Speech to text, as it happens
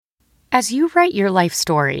As you write your life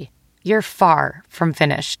story, you're far from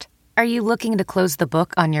finished. Are you looking to close the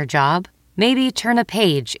book on your job? Maybe turn a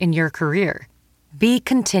page in your career? Be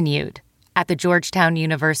continued at the Georgetown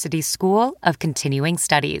University School of Continuing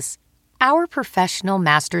Studies. Our professional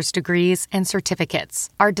master's degrees and certificates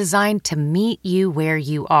are designed to meet you where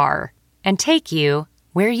you are and take you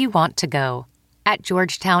where you want to go. At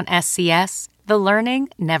Georgetown SCS, the learning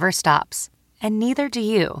never stops, and neither do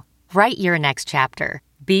you. Write your next chapter.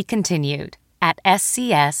 Be continued at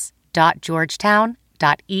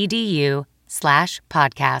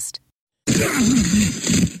scs.georgetown.edu/podcast.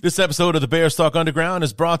 This episode of the Bears Talk Underground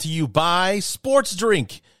is brought to you by Sports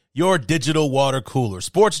Drink, your digital water cooler.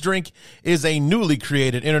 Sports Drink is a newly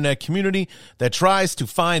created internet community that tries to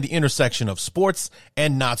find the intersection of sports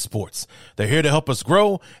and not sports. They're here to help us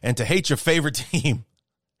grow and to hate your favorite team.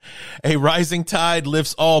 A rising tide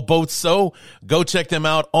lifts all boats, so go check them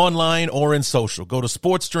out online or in social. Go to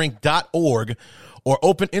sportsdrink.org or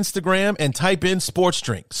open Instagram and type in Sports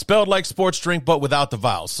Drink, spelled like sports drink but without the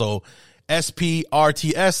vowels. So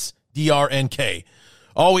SPRTSDRNK.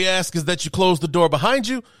 All we ask is that you close the door behind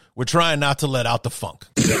you. We're trying not to let out the funk.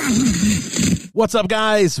 What's up,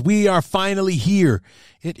 guys? We are finally here.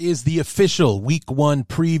 It is the official Week 1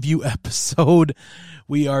 preview episode.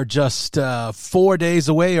 We are just 4 days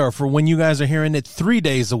away, or for when you guys are hearing it, 3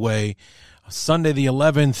 days away. Sunday the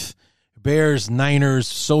 11th, Bears, Niners,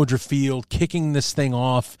 Soldier Field, kicking this thing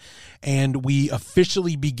off. And we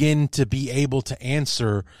officially begin to be able to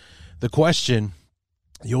answer the question.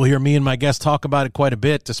 You'll hear me and my guest talk about it quite a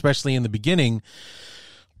bit, especially in the beginning.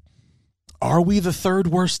 Are we the third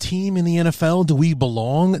worst team in the NFL? Do we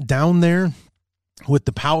belong down there with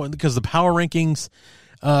the power? Because the power rankings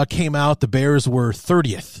came out, the Bears were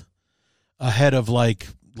 30th, ahead of like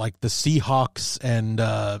the Seahawks and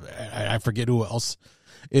I forget who else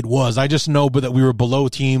it was. I just know that we were below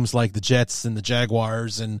teams like the Jets and the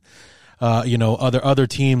Jaguars and other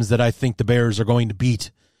teams that I think the Bears are going to beat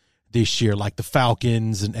this year, like the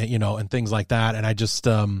Falcons and things like that. And I just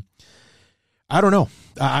I don't know.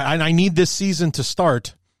 I need this season to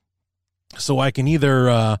start so I can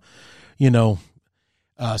either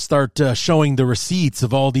start showing the receipts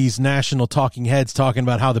of all these national talking heads talking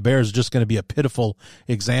about how the Bears are just going to be a pitiful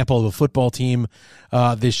example of a football team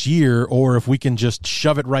this year, or if we can just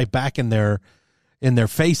shove it right back in their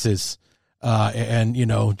faces and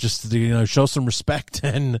show some respect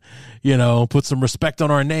and put some respect on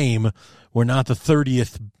our name. We're not the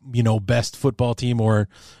 30th best football team, or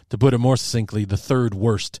to put it more succinctly, the third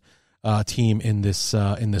worst team in this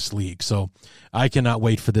league. So I cannot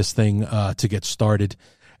wait for this thing to get started,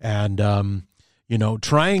 and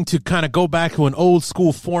trying to kind of go back to an old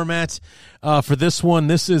school format for this one.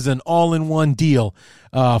 This is an all-in-one deal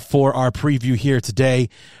for our preview here today.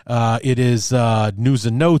 It is news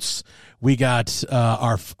and notes. We got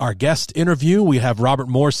our guest interview. We have Robert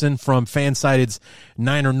Morrison from Fansided's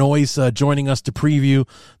Niner Noise joining us to preview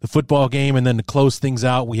the football game, and then to close things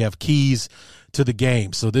out, we have keys to the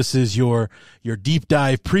game. So this is your deep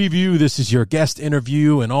dive preview. This is your guest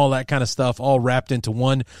interview and all that kind of stuff, all wrapped into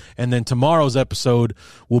one. And then tomorrow's episode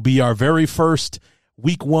will be our very first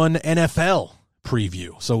Week 1 NFL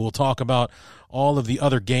preview. So we'll talk about all of the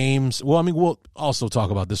other games. Well, I mean, we'll also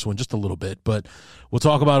talk about this one just a little bit, but we'll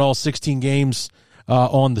talk about all 16 games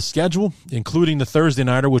on the schedule, including the Thursday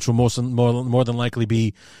nighter, which will more than likely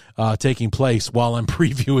be taking place while I'm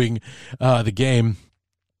previewing the game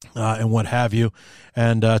and what have you,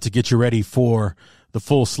 and to get you ready for the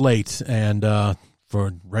full slate and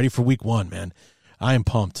ready for Week 1, man. I am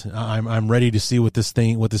pumped. I'm ready to see what this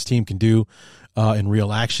team can do in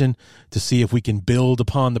real action, to see if we can build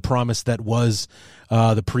upon the promise that was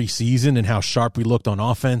the preseason and how sharp we looked on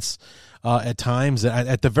offense at times.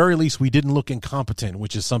 At the very least, we didn't look incompetent,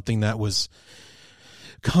 which is something that was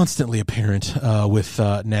constantly apparent with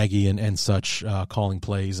Nagy and such calling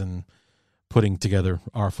plays and putting together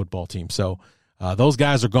our football team. So those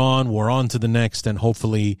guys are gone. We're on to the next, and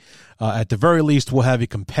hopefully, at the very least, we'll have a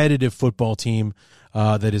competitive football team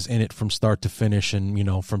that is in it from start to finish,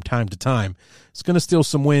 and from time to time, it's going to steal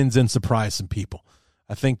some wins and surprise some people.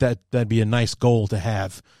 I think that'd be a nice goal to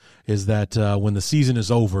have, is that when the season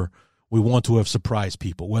is over, we want to have surprised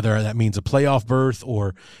people, whether that means a playoff berth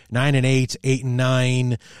or 9-8,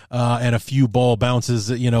 8-9, and a few ball bounces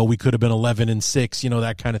that, we could have been 11-6,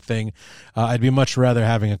 that kind of thing. I'd be much rather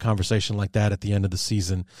having a conversation like that at the end of the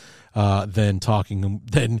season than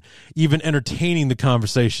even entertaining the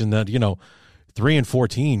conversation that,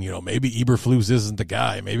 3-14, maybe Eberflus isn't the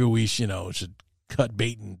guy. Maybe we, should cut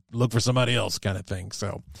bait and look for somebody else kind of thing.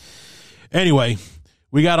 So anyway,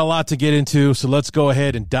 We got a lot to get into, so let's go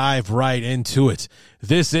ahead and dive right into it.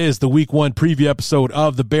 This is the Week 1 preview episode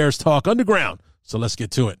of the Bears Talk Underground, so let's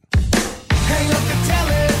get to it. Hang up the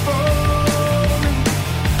telephone,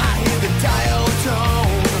 I hear the dial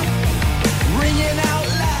tone, ringing out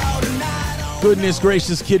loud and I don't Goodness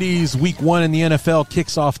gracious, kiddies. Week 1 in the NFL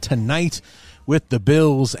kicks off tonight with the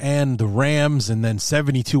Bills and the Rams, and then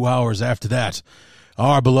 72 hours after that,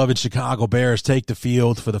 our beloved Chicago Bears take the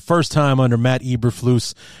field for the first time under Matt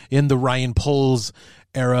Eberflus in the Ryan Poles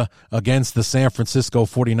era against the San Francisco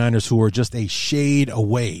 49ers, who were just a shade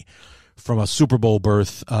away from a Super Bowl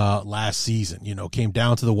berth last season. Came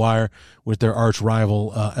down to the wire with their arch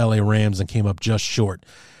rival LA Rams and came up just short.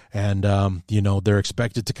 And, they're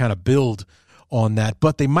expected to kind of build on that,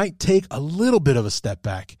 but they might take a little bit of a step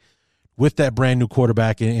back with that brand new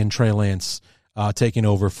quarterback in Trey Lance taking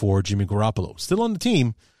over for Jimmy Garoppolo. Still on the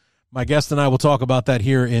team. My guest and I will talk about that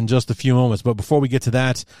here in just a few moments. But before we get to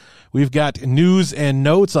that, we've got news and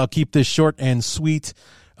notes. I'll keep this short and sweet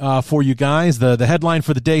for you guys. The headline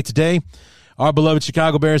for the day today, our beloved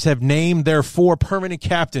Chicago Bears have named their 4 permanent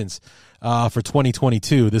captains for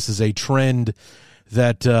 2022. This is a trend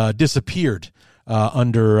that disappeared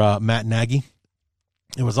under Matt Nagy.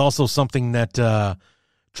 It was also something that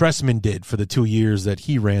Trestman did for the 2 years that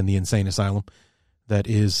he ran the insane asylum that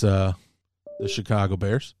is the Chicago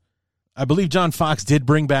Bears. I believe John Fox did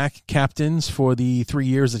bring back captains for the 3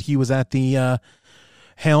 years that he was at the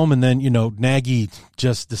helm, and then, Nagy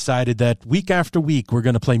just decided that week after week we're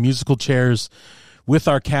going to play musical chairs with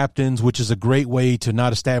our captains, which is a great way to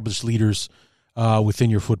not establish leaders within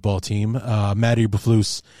your football team. Matt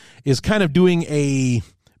Eberflus is kind of doing a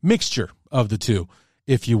mixture of the two,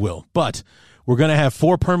 if you will, but we're going to have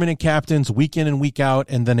 4 permanent captains week in and week out,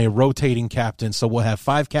 and then a rotating captain. So we'll have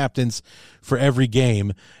 5 captains for every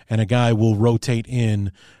game, and a guy will rotate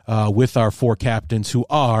in with our 4 captains, who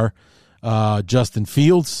are Justin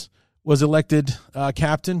Fields was elected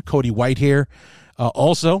captain, Cody Whitehair,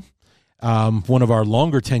 also one of our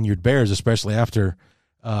longer tenured Bears, especially after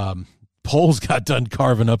Poles got done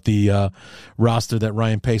carving up the roster that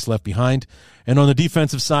Ryan Pace left behind. And on the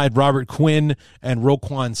defensive side, Robert Quinn and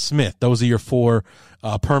Roquan Smith. Those are your 4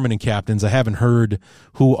 permanent captains. I haven't heard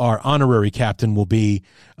who our honorary captain will be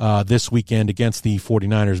this weekend against the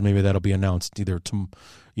 49ers. Maybe that'll be announced either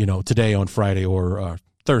today on Friday or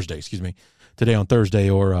Thursday, today on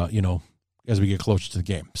Thursday or, as we get closer to the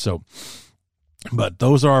game. So, but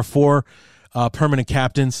those are our 4 permanent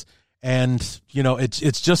captains. And,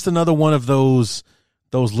 it's just another one of those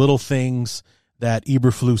little things that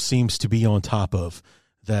Eberflus seems to be on top of,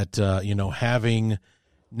 that,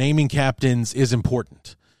 naming captains is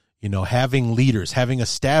important, having leaders, having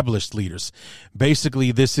established leaders.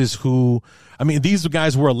 Basically, this is these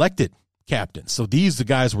guys were elected captains. So these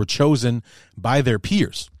guys were chosen by their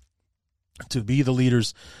peers to be the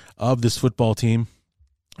leaders of this football team.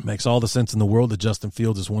 It makes all the sense in the world that Justin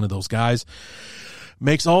Fields is one of those guys.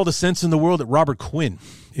 Makes all the sense in the world that Robert Quinn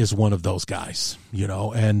is one of those guys,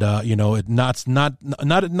 and not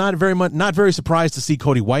very surprised to see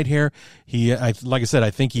Cody Whitehair. Like I said, I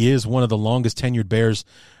think he is one of the longest tenured Bears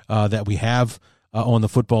that we have on the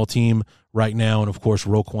football team right now, and of course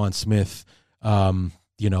Roquan Smith,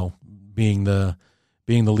 being the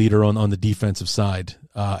leader on the defensive side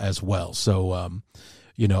as well. So.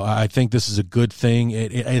 I think this is a good thing.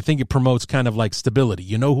 I think it promotes kind of like stability.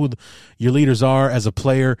 You know who your leaders are as a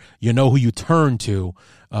player. You know who you turn to,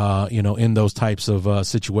 in those types of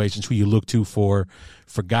situations, who you look to for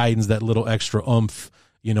guidance, that little extra oomph,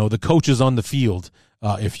 the coaches on the field,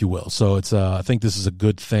 if you will. So it's I think this is a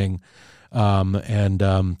good thing.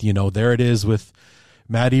 There it is with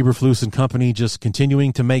Matt Eberflus and company just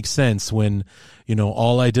continuing to make sense when,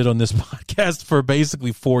 all I did on this podcast for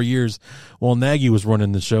basically 4 years while Nagy was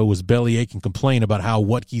running the show was bellyache and complain about how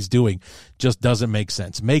what he's doing just doesn't make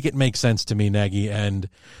sense. Make it make sense to me, Nagy. And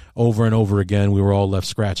over again, we were all left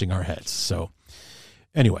scratching our heads. So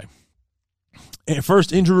anyway,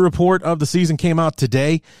 first injury report of the season came out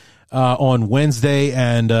today on Wednesday,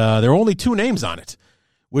 and there are only 2 names on it,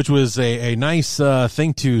 which was a nice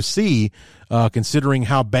thing to see, considering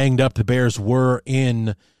how banged up the Bears were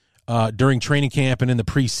during training camp and in the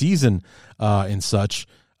preseason and such.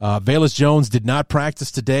 Velus Jones did not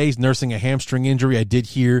practice today. He's nursing a hamstring injury. I did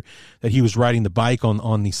hear that he was riding the bike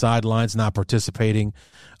on the sidelines, not participating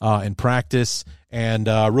in practice. And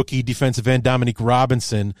rookie defensive end Dominique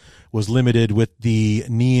Robinson was limited with the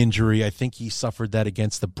knee injury. I think he suffered that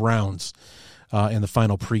against the Browns in the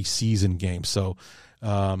final preseason game. So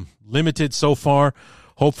limited so far.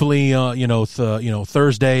 Hopefully,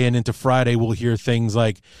 Thursday and into Friday, we'll hear things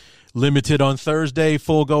like limited on Thursday,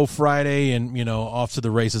 full go Friday, and, off to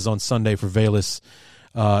the races on Sunday for Velus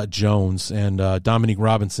Jones. And Dominique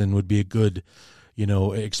Robinson would be a good,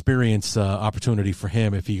 experience opportunity for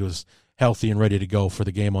him if he was healthy and ready to go for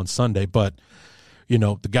the game on Sunday. But,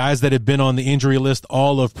 the guys that have been on the injury list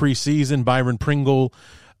all of preseason, Byron Pringle,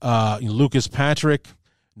 Lucas Patrick,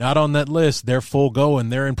 not on that list. They're full go and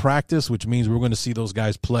they're in practice, which means we're going to see those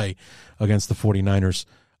guys play against the 49ers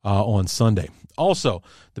on Sunday. Also,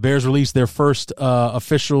 the Bears released their first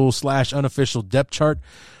official/unofficial depth chart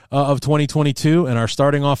of 2022, and our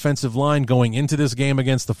starting offensive line going into this game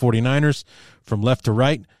against the 49ers from left to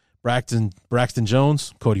right: Braxton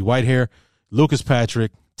Jones, Cody Whitehair, Lucas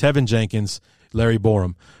Patrick, Tevin Jenkins, Larry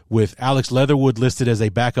Borum, with Alex Leatherwood listed as a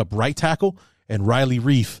backup right tackle and Riley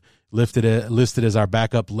Reif listed as our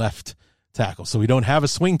backup left tackle. So we don't have a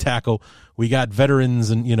swing tackle. We got veterans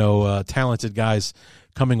and talented guys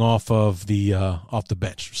coming off the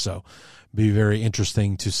bench. So be very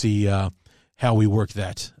interesting to see how we work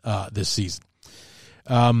that this season.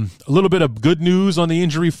 A little bit of good news on the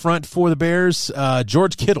injury front for the Bears.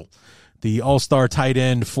 George Kittle, the all-star tight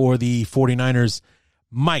end for the 49ers,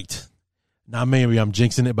 might. Now, maybe I'm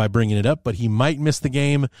jinxing it by bringing it up, but he might miss the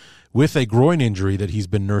game with a groin injury that he's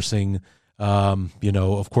been nursing.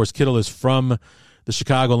 Of course, Kittle is from the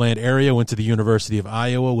Chicagoland area, went to the University of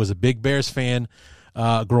Iowa, was a big Bears fan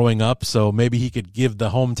growing up, so maybe he could give the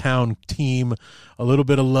hometown team a little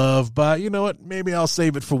bit of love. But you know what? Maybe I'll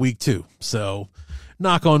save it for week 2. So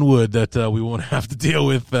knock on wood that we won't have to deal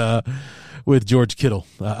with George Kittle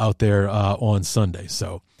out there on Sunday.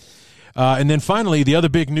 So. And then finally, the other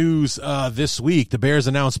big news this week: the Bears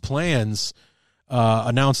announced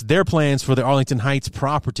their plans for the Arlington Heights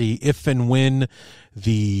property if and when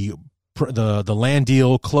the land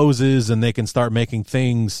deal closes and they can start making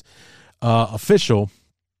things official.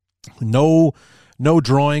 No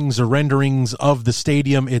drawings or renderings of the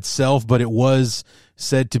stadium itself, but it was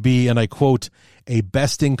said to be, and I quote, a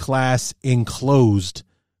best-in-class enclosed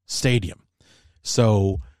stadium.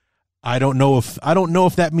 So I don't know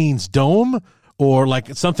if that means dome or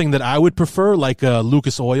like something that I would prefer, like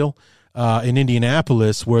Lucas Oil in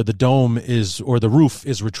Indianapolis, where the dome is or the roof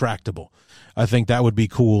is retractable. I think that would be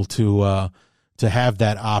cool to have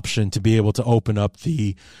that option, to be able to open up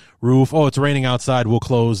the roof. Oh, it's raining outside. We'll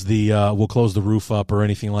close the roof up or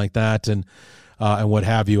anything like that, and what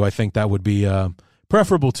have you. I think that would be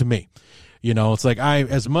preferable to me. It's like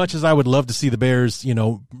as much as I would love to see the Bears,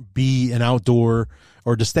 be an outdoor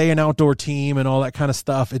or to stay an outdoor team and all that kind of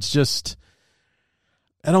stuff. It's just,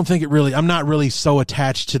 I don't think I'm not really so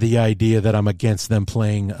attached to the idea that I'm against them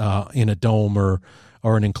playing in a dome or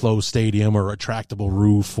an enclosed stadium or a retractable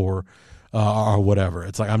roof or whatever.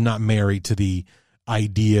 It's like I'm not married to the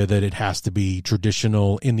idea that it has to be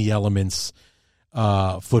traditional in the elements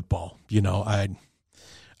football.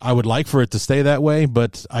 I would like for it to stay that way,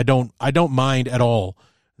 but I don't mind at all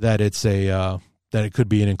that it's that it could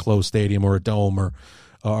be an enclosed stadium or a dome or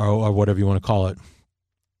whatever you want to call it.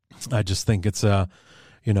 I just think it's a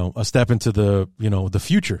step into the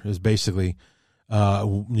future is basically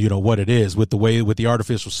what it is with the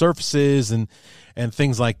artificial surfaces and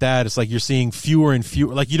things like that. It's like you're seeing fewer and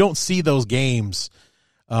fewer. Like you don't see those games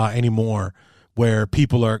anymore where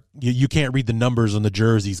people are you can't read the numbers on the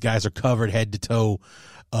jerseys. Guys are covered head to toe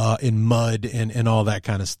in mud and all that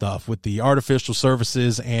kind of stuff. With the artificial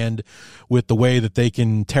surfaces and with the way that they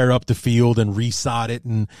can tear up the field and resod it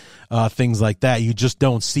and things like that, you just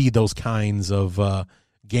don't see those kinds of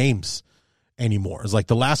games anymore. It's like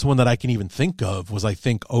the last one that I can even think of was, I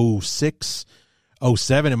think, 06,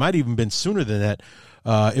 07. It might have even been sooner than that.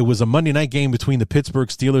 It was a Monday night game between the Pittsburgh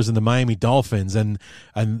Steelers and the Miami Dolphins, and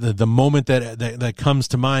the moment that comes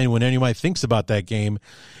to mind when anybody thinks about that game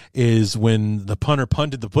is when the punter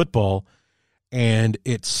punted the football and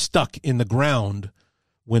it stuck in the ground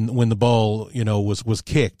when the ball was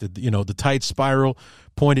kicked. The tight spiral,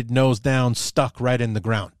 pointed nose down, stuck right in the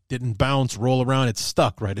ground. Didn't bounce, roll around. It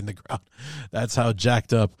stuck right in the ground. That's how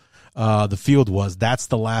jacked up the field was. That's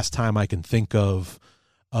the last time I can think of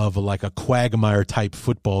like a Quagmire type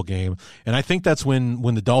football game. And I think that's when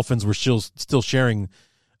the Dolphins were still sharing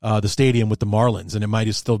the stadium with the Marlins, and it might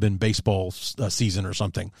have still been baseball season or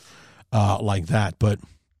something like that. But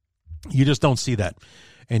you just don't see that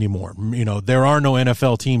anymore. There are no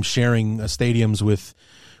NFL teams sharing stadiums with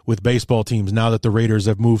baseball teams now that the Raiders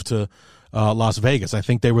have moved to Las Vegas. I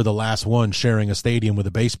think they were the last one sharing a stadium with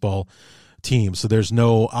a baseball team. So there's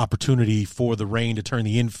no opportunity for the rain to turn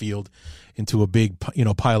the infield into a big,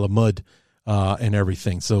 pile of mud and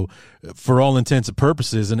everything. So for all intents and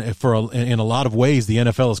purposes, and in a lot of ways, the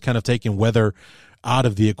NFL is kind of taking weather out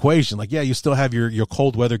of the equation. Like, yeah, you still have your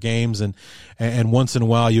cold weather games, and once in a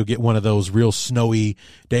while you'll get one of those real snowy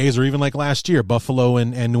days, or even like last year, Buffalo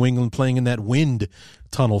and New England playing in that wind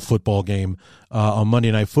tunnel football game on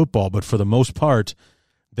Monday Night Football. But for the most part,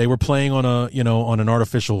 they were playing on an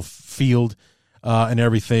artificial field and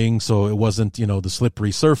everything, so it wasn't the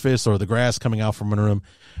slippery surface or the grass coming out from under them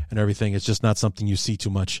and everything. It's just not something you see too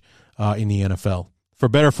much in the NFL. For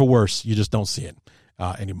better or for worse, you just don't see it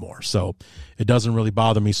anymore. So it doesn't really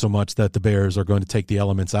bother me so much that the Bears are going to take the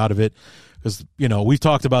elements out of it, because we've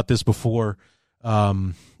talked about this before.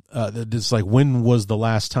 It's like, when was the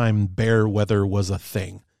last time bear weather was a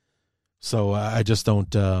thing? So I just don't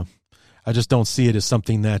see it as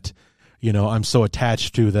something that I'm so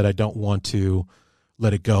attached to that I don't want to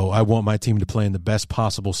let it go. I want my team to play in the best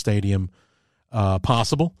possible stadium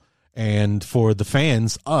possible, and for the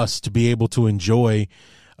fans, us, to be able to enjoy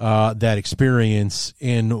that experience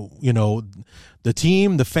in, the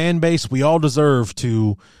team, the fan base. We all deserve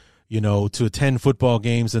to attend football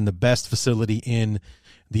games in the best facility in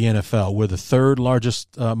the NFL. We're the third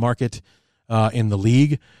largest market in the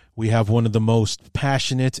league. We have one of the most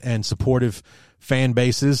passionate and supportive fan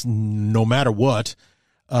bases, no matter what.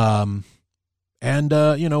 We have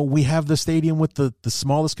the stadium with the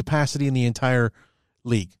smallest capacity in the entire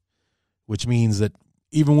league, which means that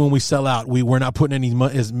even when we sell out, we're not putting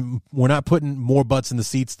more butts in the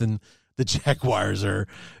seats than the Jaguars or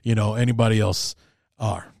anybody else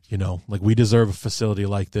are. Like, we deserve a facility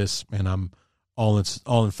like this, and I'm all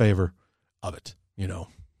in favor of it.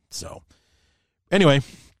 So anyway,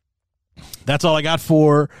 that's all I got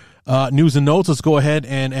for news and notes. Let's go ahead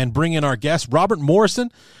and bring in our guest, Robert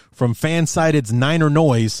Morrison from Fansided's Niner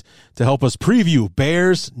Noise, to help us preview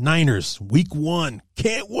Bears-Niners Week 1.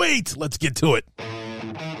 Can't wait. Let's get to it.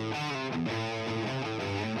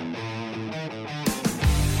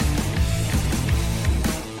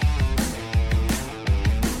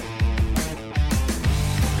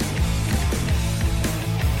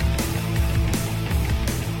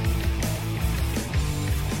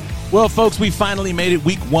 Well, folks, we finally made it.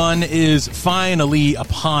 Week 1 is finally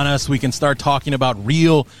upon us. We can start talking about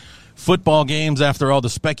real football games after all the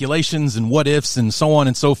speculations and what ifs and so on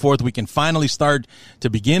and so forth. We can finally start to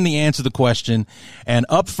begin the answer to the question. And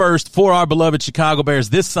up first for our beloved Chicago Bears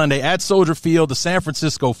this Sunday at Soldier Field, the San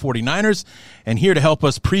Francisco 49ers. And here to help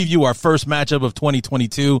us preview our first matchup of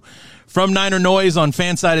 2022 from Niner Noise on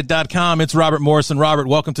Fansided.com, it's Robert Morrison. Robert,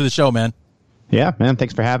 welcome to the show, man. Yeah, man,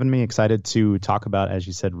 thanks for having me. Excited to talk about, as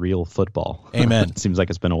you said, real football. Amen. It seems like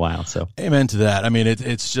it's been a while. So amen to that. I mean,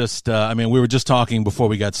 it's just, we were just talking before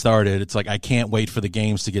we got started. It's like, I can't wait for the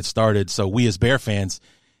games to get started so we as Bear fans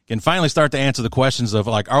can finally start to answer the questions of,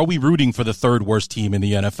 like, are we rooting for the third worst team in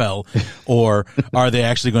the NFL? Or are they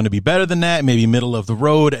actually going to be better than that? Maybe middle of the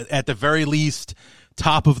road, at the very least,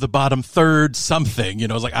 top of the bottom third, something.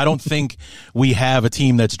 It's like, I don't think we have a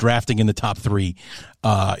team that's drafting in the top 3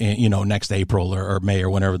 next April or May or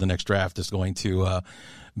whenever the next draft is going to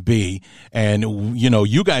be. And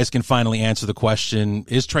you guys can finally answer the question,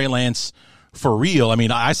 is Trey Lance for real? I mean,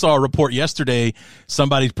 I saw a report yesterday,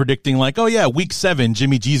 somebody's predicting like, oh yeah, week 7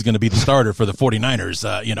 Jimmy G's going to be the starter for the 49ers.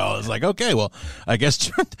 I was like, okay, well, I guess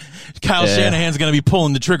Kyle Shanahan's going to be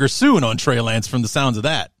pulling the trigger soon on Trey Lance from the sounds of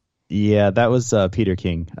that. Yeah, that was Peter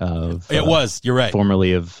King of. It was. You're right.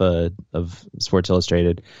 Formerly of Sports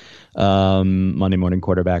Illustrated, Monday Morning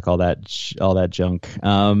Quarterback, all that junk.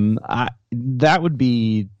 That would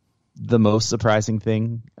be the most surprising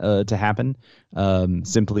thing to happen,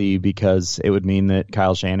 simply because it would mean that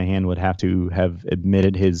Kyle Shanahan would have to have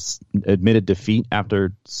admitted defeat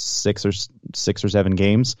after 6 or 7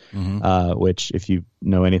 games, which, if you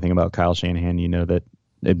know anything about Kyle Shanahan, you know that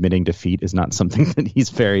admitting defeat is not something that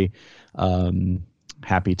he's very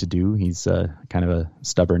happy to do. He's kind of a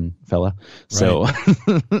stubborn fella. So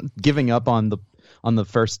giving up on the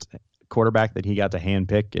first quarterback that he got to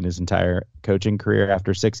handpick in his entire coaching career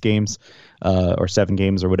after 6 games or 7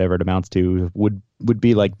 games or whatever it amounts to would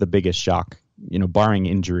be like the biggest shock, barring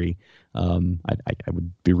injury. I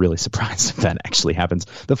would be really surprised if that actually happens.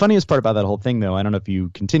 The funniest part about that whole thing, though, I don't know if you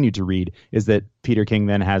continue to read, is that Peter King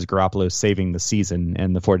then has Garoppolo saving the season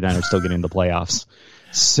and the 49ers still getting the playoffs.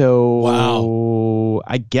 So wow.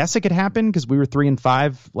 I guess it could happen because we were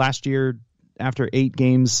 3-5 last year after 8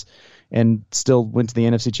 games and still went to the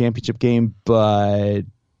NFC Championship game. But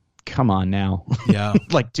come on now. Yeah.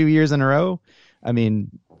 Like 2 years in a row. I mean,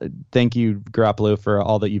 thank you, Garoppolo, for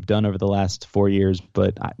all that you've done over the last 4 years,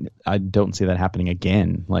 but I don't see that happening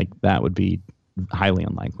again. Like, that would be highly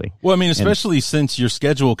unlikely. Well, I mean, especially since your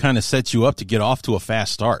schedule kind of sets you up to get off to a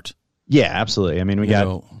fast start. Yeah, absolutely. I mean, we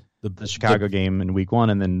got the Chicago game in week 1,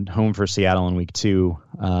 and then home for Seattle in week 2,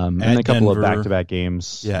 and then a couple Denver. of back-to-back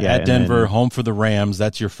games. At Denver, home for the Rams.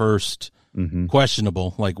 That's your first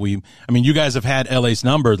questionable. You guys have had LA's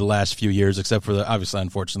number the last few years, except for obviously,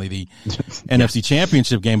 unfortunately, the NFC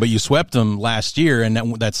Championship game. But you swept them last year, and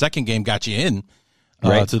that second game got you in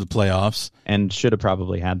to the playoffs. And should have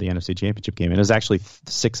probably had the NFC Championship game. It was actually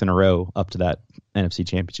 6 in a row up to that NFC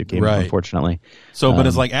Championship game, unfortunately. So, but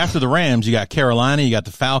it's like after the Rams, you got Carolina, you got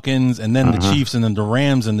the Falcons, and then the Chiefs, and then the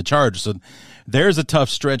Rams and the Chargers. So there's a tough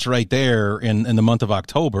stretch right there in the month of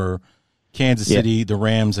October. Kansas City, the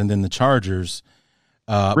Rams, and then the Chargers.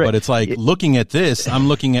 But it's like looking at this, I'm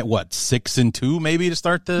looking at 6-2 maybe to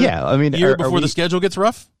start the year before the schedule gets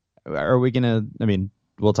rough. Are we going to?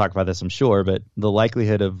 We'll talk about this, I'm sure, but the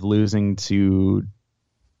likelihood of losing to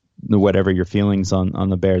whatever your feelings on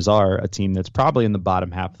the Bears are, a team that's probably in the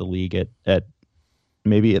bottom half of the league at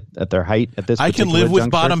maybe at their height at this. I can live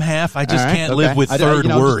with bottom half. I just can't live with third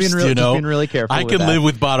worst. Just being really careful. I can live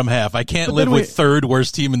with bottom half. I can't live with third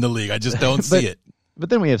worst team in the league. I just don't see it.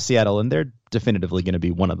 But then we have Seattle, and they're definitively going to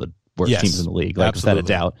be one of the worst teams in the league, without a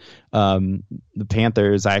doubt. The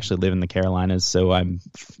Panthers, I actually live in the Carolinas, so I'm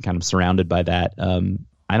kind of surrounded by that.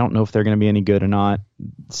 I don't know if they're going to be any good or not.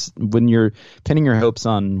 When you're pinning your hopes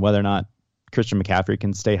on whether or not Christian McCaffrey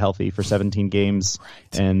can stay healthy for 17 games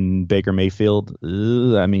and Baker Mayfield,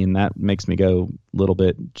 that makes me go a little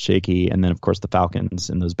bit shaky. And then, of course, the Falcons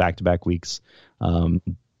in those back-to-back weeks.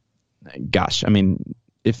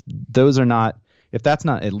 If that's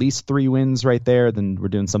not at least 3 wins right there, then we're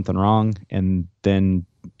doing something wrong. And then,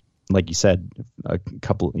 like you said, a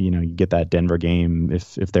couple, you get that Denver game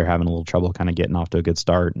if they're having a little trouble kind of getting off to a good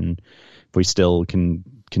start, and if we still can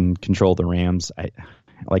control the Rams,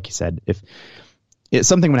 like you said,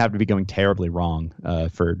 something would have to be going terribly wrong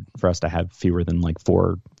for us to have fewer than like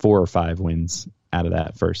four or 5 wins out of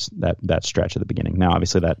that stretch at the beginning. Now,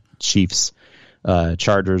 obviously, that Chiefs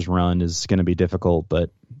Chargers run is going to be difficult, but.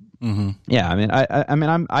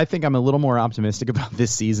 I think I'm a little more optimistic about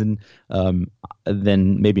this season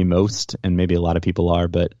than maybe most, and maybe a lot of people are.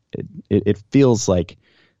 But it feels like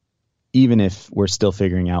even if we're still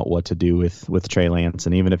figuring out what to do with Trey Lance,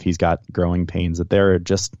 and even if he's got growing pains, that there are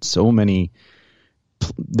just so many.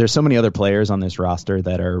 There's so many other players on this roster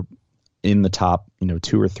that are in the top,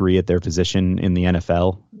 2 or 3 at their position in the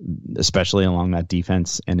NFL, especially along that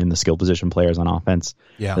defense and in the skill position players on offense.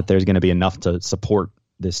 Yeah. That there's going to be enough to support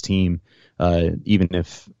this team, even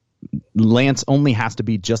if Lance only has to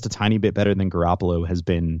be just a tiny bit better than Garoppolo has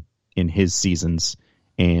been in his seasons,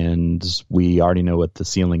 and we already know what the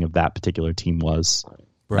ceiling of that particular team was.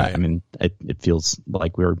 Right. It feels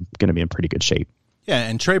like we're going to be in pretty good shape. Yeah,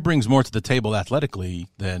 and Trey brings more to the table athletically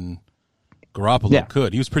than Garoppolo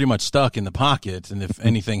could. He was pretty much stuck in the pocket, and if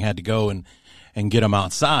anything had to go and get him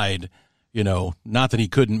outside, not that he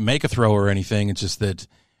couldn't make a throw or anything, it's just that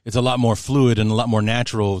it's a lot more fluid and a lot more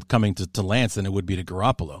natural coming to Lance than it would be to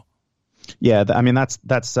Garoppolo. Yeah, that's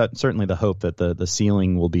certainly the hope, that the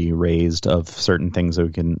ceiling will be raised of certain things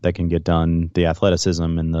that can get done, the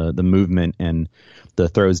athleticism and the movement and the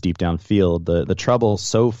throws deep downfield. The trouble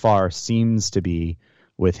so far seems to be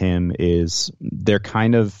with him is they're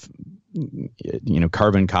kind of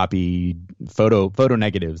carbon copy photo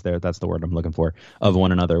negatives there. That's the word I'm looking for, of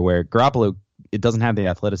one another, where Garoppolo, it doesn't have the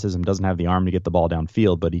athleticism, doesn't have the arm to get the ball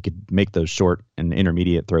downfield, but he could make those short and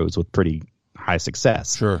intermediate throws with pretty high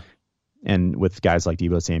success. Sure. And with guys like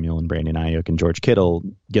Deebo Samuel and Brandon Ayuk and George Kittle,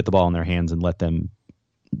 get the ball in their hands and let them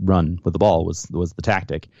run with the ball was the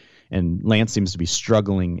tactic. And Lance seems to be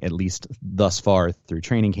struggling, at least thus far through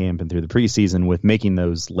training camp and through the preseason, with making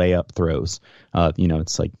those layup throws.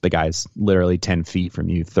 It's like the guy's literally 10 feet from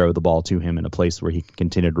you, throw the ball to him in a place where he can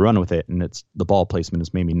continue to run with it, and the ball placement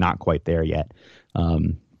is maybe not quite there yet.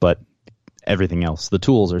 But everything else, the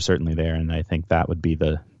tools are certainly there, and I think that would be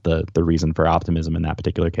the reason for optimism in that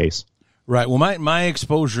particular case. Right. Well, my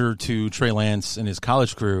exposure to Trey Lance and his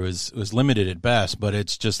college career was limited at best, but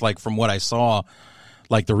it's just like from what I saw.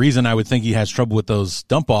 Like, the reason I would think he has trouble with those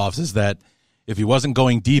dump-offs is that if he wasn't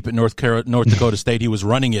going deep at North Dakota State, he was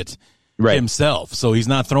running it himself. So he's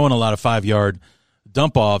not throwing a lot of 5-yard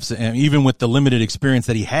dump-offs. And even with the limited experience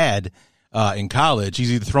that he had in college,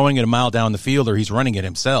 he's either throwing it a mile down the field or he's running it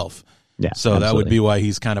himself. Yeah, so absolutely. That would be why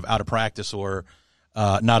he's kind of out of practice or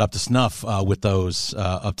not up to snuff with those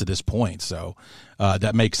up to this point. So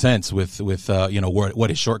that makes sense with what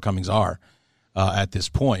his shortcomings are at this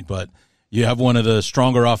point. But you have one of the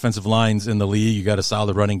stronger offensive lines in the league. You got a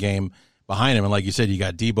solid running game behind him. And like you said, you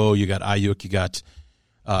got Deebo, you got Ayuk, you got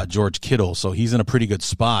George Kittle. So he's in a pretty good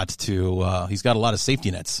spot he's got a lot of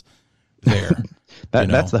safety nets there.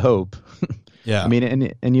 That's the hope. Yeah. I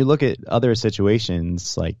mean, and you look at other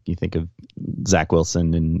situations, like you think of Zach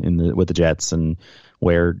Wilson with the Jets, and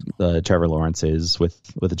where Trevor Lawrence is with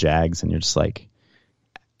the Jags, and you're just like,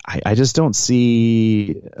 I just don't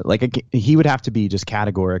see, like, he would have to be just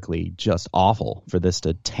categorically just awful for this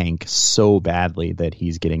to tank so badly that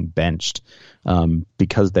he's getting benched,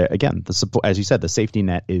 because again, the support, as you said, the safety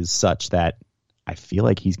net is such that I feel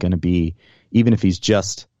like he's going to be, even if he's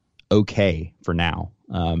just okay for now,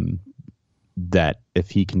 that if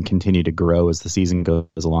he can continue to grow as the season goes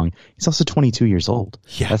along, he's also 22 years old.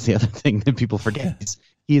 Yeah. That's the other thing that people forget.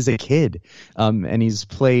 He's a kid, and he's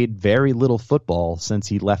played very little football since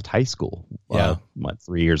he left high school.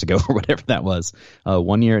 3 years ago or whatever that was.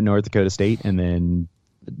 1 year at North Dakota State, and then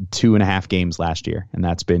 2.5 games last year, and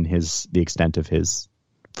that's been the extent of his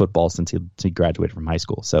football since he graduated from high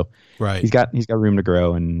school. So right. he's got room to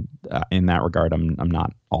grow, and in that regard, I'm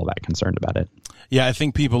not all that concerned about it. Yeah, I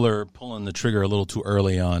think people are pulling the trigger a little too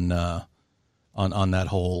early on that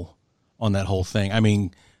whole thing. I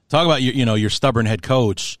mean, talk about your stubborn head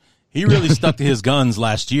coach. He really stuck to his guns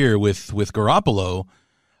last year with Garoppolo,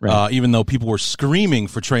 right. Even though people were screaming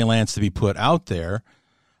for Trey Lance to be put out there.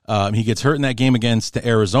 He gets hurt in that game against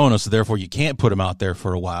Arizona, so therefore you can't put him out there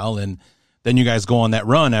for a while. And then you guys go on that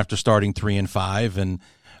run after starting 3-5 and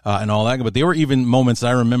all that. But there were even moments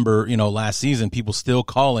I remember, last season, people still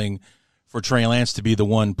calling for Trey Lance to be the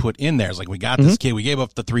one put in there. It's like, we got this kid. We gave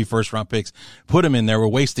up the 3 first-round picks. Put him in there. We're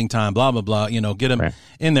wasting time, blah, blah, blah. Get him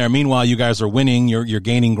in there. Meanwhile, you guys are winning. You're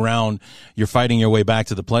gaining ground. You're fighting your way back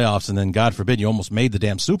to the playoffs. And then, God forbid, you almost made the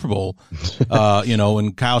damn Super Bowl.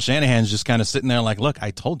 And Kyle Shanahan's just kind of sitting there like, look,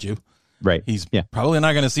 I told you. Right. He's probably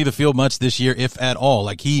not going to see the field much this year, if at all.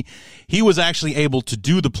 Like he was actually able to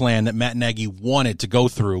do the plan that Matt Nagy wanted to go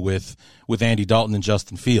through with Andy Dalton and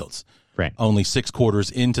Justin Fields. Right. Only 6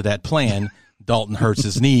 quarters into that plan, Dalton hurts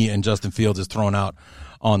his knee and Justin Fields is thrown out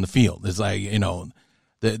on the field. It's like,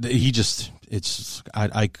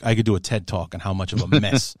 I could do a TED talk on how much of a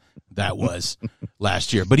mess that was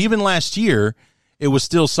last year. But even last year, it was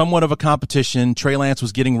still somewhat of a competition. Trey Lance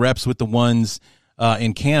was getting reps with the ones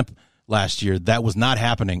in camp last year. That was not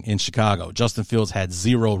happening in Chicago. Justin Fields had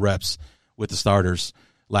 0 reps with the starters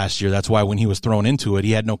last year. That's why when he was thrown into it,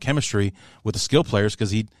 he had no chemistry with the skill players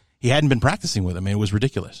because he hadn't been practicing with them. It was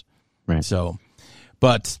ridiculous. Right. So,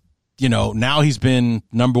 but, now he's been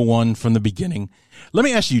number 1 from the beginning. Let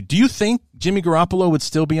me ask you, do you think Jimmy Garoppolo would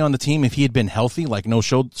still be on the team if he had been healthy, like no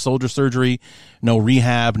shoulder surgery, no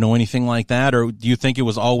rehab, no anything like that? Or do you think it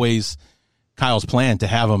was always Kyle's plan to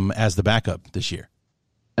have him as the backup this year?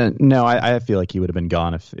 No, I feel like he would have been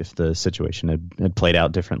gone if the situation had played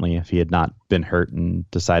out differently, if he had not been hurt and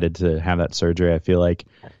decided to have that surgery. I feel like,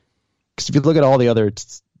 because if you look at all the other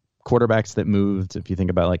quarterbacks that moved, if you think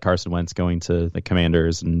about like Carson Wentz going to the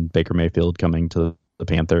Commanders and Baker Mayfield coming to the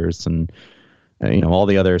Panthers, and all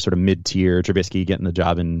the other sort of mid-tier, Trubisky getting the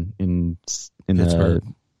job in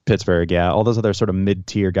Pittsburgh, all those other sort of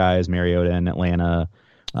mid-tier guys, Mariota in Atlanta,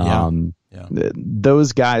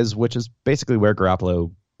 those guys, which is basically where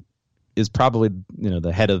Garoppolo is probably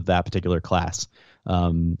the head of that particular class,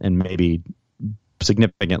 and maybe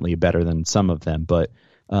significantly better than some of them, but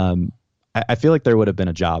I feel like there would have been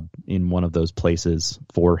a job in one of those places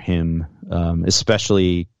for him,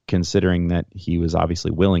 especially considering that he was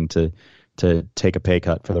obviously willing to take a pay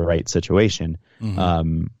cut for the right situation.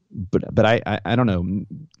 Mm-hmm. But I don't know.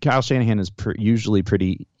 Kyle Shanahan is usually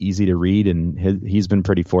pretty easy to read, and he's been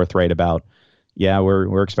pretty forthright about,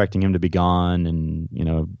 we're expecting him to be gone,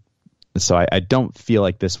 and so I don't feel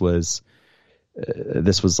like this was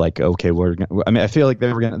like, okay, I feel like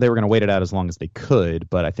they were gonna wait it out as long as they could,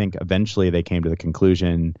 but I think eventually they came to the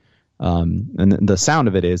conclusion, and the sound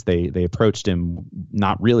of it is they approached him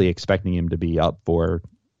not really expecting him to be up for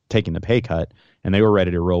taking the pay cut, and they were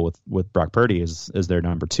ready to roll with Brock Purdy as their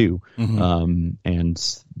number 2. Mm-hmm.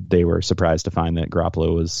 And they were surprised to find that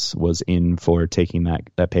Garoppolo was in for taking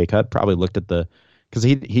that pay cut. Probably looked at because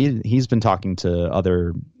he's been talking to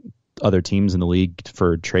other teams in the league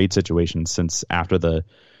for trade situations since after the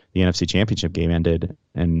NFC Championship game ended,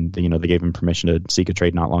 and they gave him permission to seek a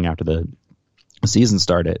trade not long after the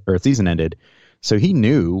season ended. So he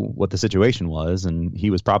knew what the situation was, and he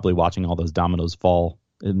was probably watching all those dominoes fall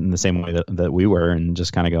in the same way that we were, and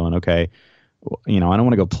just kind of going, okay, I don't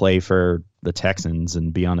want to go play for the Texans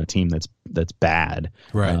and be on a team that's bad,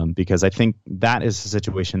 right? Because I think that is a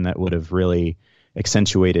situation that would have really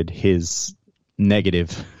accentuated his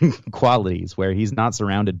negative qualities, where he's not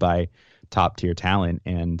surrounded by top tier talent,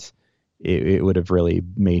 and it would have really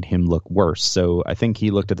made him look worse. So I think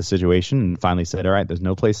he looked at the situation and finally said, all right, there's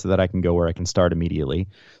no place that I can go where I can start immediately.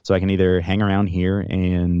 So I can either hang around here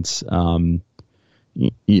and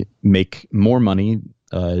make more money,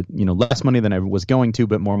 less money than I was going to,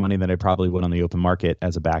 but more money than I probably would on the open market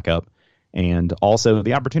as a backup. And also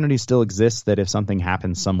the opportunity still exists that if something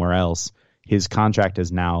happens somewhere else, his contract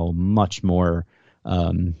is now much more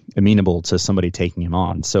amenable to somebody taking him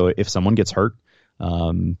on. So if someone gets hurt,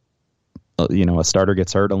 a starter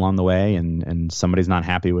gets hurt along the way and somebody's not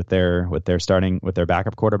happy with their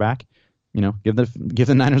backup quarterback, give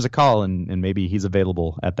the Niners a call and maybe he's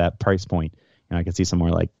available at that price point. I can see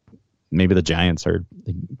somewhere like maybe the Giants are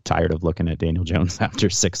tired of looking at Daniel Jones after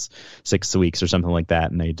six weeks or something like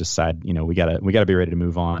that, and they decide, we gotta be ready to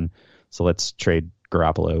move on. So let's trade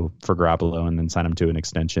Garoppolo for Garoppolo and then sign him to an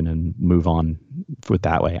extension and move on with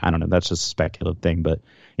that way. I don't know. That's just a speculative thing, but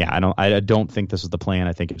yeah, I don't think this was the plan.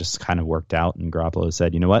 I think it just kind of worked out, and Garoppolo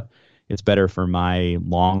said, you know what, it's better for my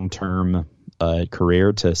long-term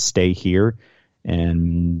career to stay here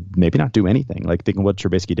and maybe not do anything. Like thinking what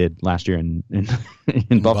Trubisky did last year in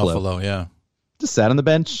Buffalo. Buffalo, yeah. Just sat on the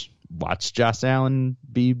bench, watched Josh Allen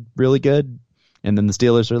be really good, and then the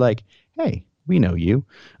Steelers are like, hey, we know you.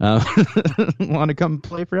 Want to come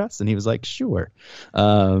play for us? And he was like, sure.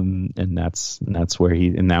 And that's where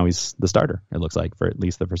and now he's the starter, it looks like, for at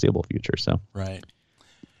least the foreseeable future. So right.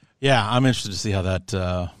 Yeah, I'm interested to see how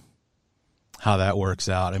that works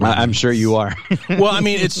out. I mean, I'm sure you are. Well, I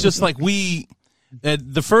mean, it's just like the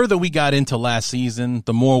further we got into last season,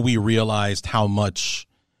 the more we realized how much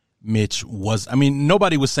Mitch was. I mean,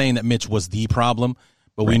 nobody was saying that Mitch was the problem,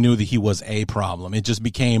 but we knew that he was a problem. It just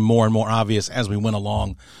became more and more obvious as we went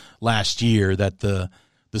along last year that the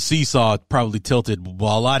seesaw probably tilted a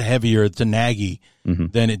lot heavier to Nagy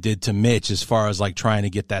than it did to Mitch as far as like trying to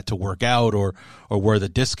get that to work out or where the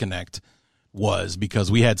disconnect was,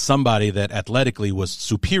 because we had somebody that athletically was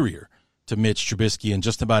superior to Mitch Trubisky in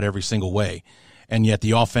just about every single way. And yet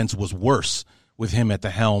the offense was worse with him at the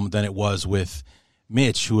helm than it was with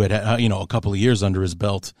Mitch, who had a couple of years under his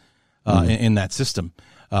belt in that system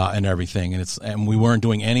and everything. And we weren't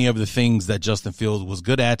doing any of the things that Justin Fields was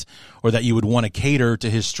good at, or that you would want to cater to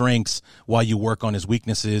his strengths while you work on his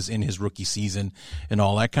weaknesses in his rookie season and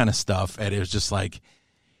all that kind of stuff. And it was just like,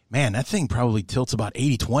 man, that thing probably tilts about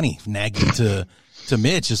 80-20 Nagy to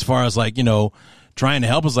Mitch as far as like, trying to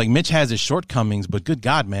help us. Like, Mitch has his shortcomings, but good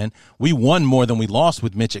God, man, we won more than we lost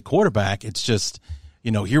with Mitch at quarterback. It's just,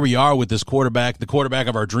 here we are with this quarterback, the quarterback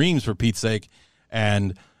of our dreams, for Pete's sake,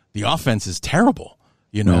 and the offense is terrible.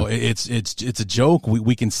 It's a joke.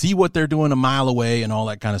 We can see what they're doing a mile away and all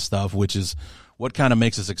that kind of stuff, which is what kind of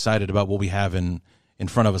makes us excited about what we have in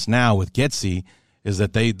front of us now with Getsy, is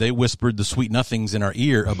that they whispered the sweet nothings in our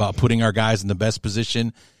ear about putting our guys in the best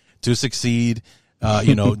position to succeed,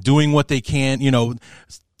 doing what they can,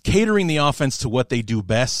 catering the offense to what they do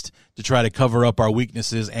best to try to cover up our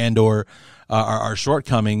weaknesses and or our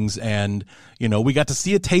shortcomings. And, we got to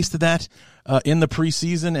see a taste of that in the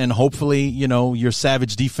preseason, and hopefully, your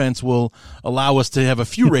savage defense will allow us to have a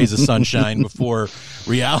few rays of sunshine before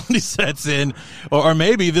reality sets in. Or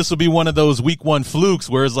maybe this will be one of those week one flukes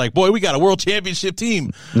where it's like, boy, we got a world championship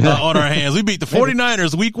team on our hands. We beat the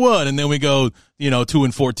 49ers week one, and then we go,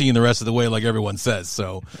 2-14 the rest of the way, like everyone says.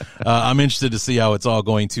 So I'm interested to see how it's all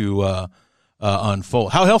going to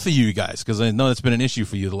unfold. How healthy are you guys? Because I know that's been an issue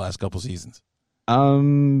for you the last couple seasons.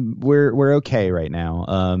 We're okay right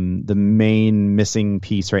now. The main missing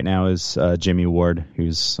piece right now is Jimmy Ward,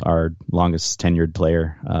 who's our longest tenured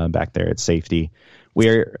player back there at safety.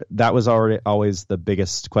 That was always the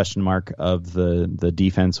biggest question mark of the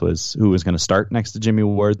defense, was who was going to start next to Jimmy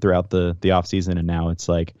Ward throughout the offseason, and now it's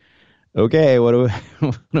like, okay, what are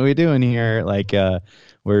we doing here? Like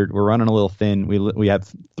we're running a little thin. We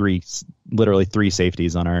have literally three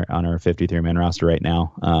safeties on our 53-man roster right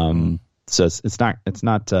now. So it's not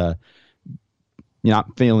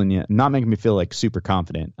not making me feel like super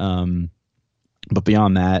confident. But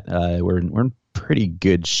beyond that, we're in pretty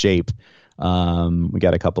good shape. We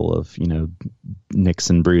got a couple of, nicks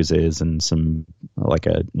and bruises, and some,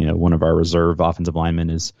 one of our reserve offensive linemen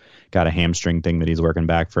has got a hamstring thing that he's working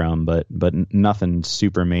back from, but nothing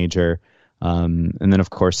super major. And then, of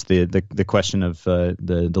course, the question of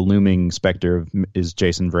the looming specter of, is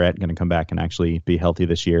Jason Verrett going to come back and actually be healthy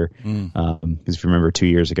this year? Because if you remember 2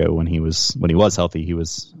 years ago when he was healthy, he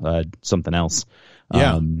was something else.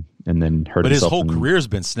 Yeah. And then hurt but himself. His whole career's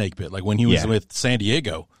been snake bit. Like when he was with San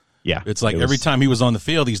Diego. Yeah. It's like every time he was on the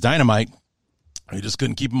field, he's dynamite. You just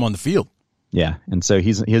couldn't keep him on the field. Yeah, and so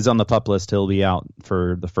he's on the PUP list. He'll be out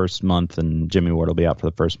for the first month, and Jimmy Ward will be out for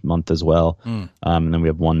the first month as well. And then we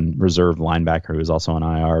have one reserve linebacker who is also on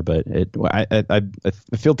IR. But I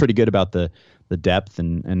feel pretty good about the depth,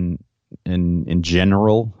 and in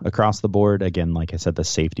general across the board. Again, like I said, the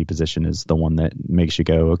safety position is the one that makes you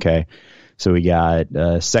go, okay. So we got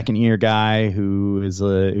a second-year guy who's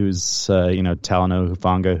Talanoa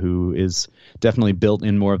Hufanga, who is definitely built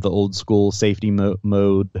in more of the old school safety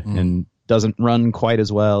mode and doesn't run quite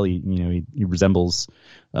as well. He resembles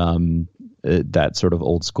that sort of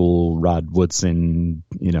old school Rod Woodson,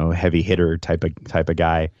 heavy hitter type of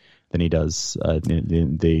guy than he does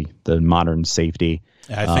the modern safety.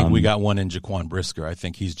 I think we got one in Jaquan Brisker. I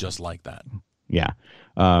think he's just like that. Yeah.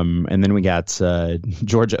 And then we got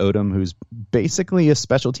George Odom, who's basically a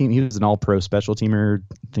special team. He was an all-pro special teamer,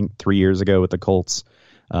 I think 3 years ago with the Colts,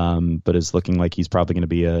 but is looking like he's probably going to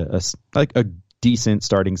be a decent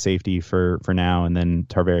starting safety for now. And then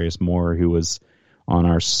Tarvarius Moore, who was on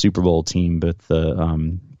our Super Bowl team against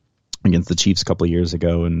the Chiefs a couple of years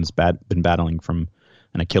ago and has been battling from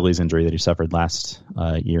an Achilles injury that he suffered last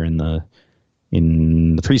year in the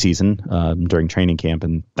preseason during training camp,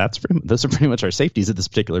 and those are pretty much our safeties at this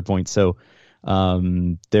particular point. So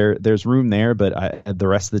there's room there, but the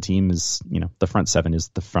rest of the team is, the front seven is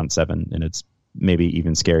the front seven, and it's maybe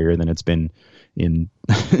even scarier than it's been in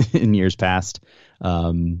in years past.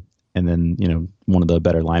 And then one of the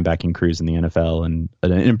better linebacking crews in the NFL, and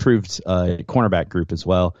an improved cornerback group as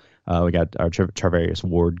well. We got our Charvarius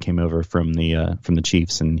Ward came over from the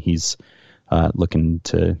Chiefs, and he's looking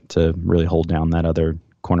to really hold down that other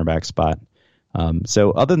cornerback spot.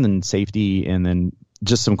 So other than safety, and then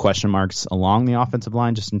just some question marks along the offensive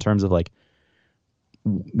line, just in terms of like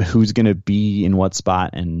who's going to be in what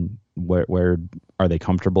spot and where are they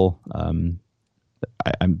comfortable.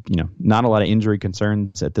 I'm not a lot of injury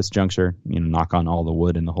concerns at this juncture, knock on all the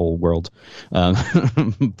wood in the whole world.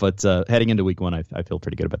 But heading into week one, I feel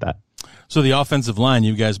pretty good about that. So the offensive line,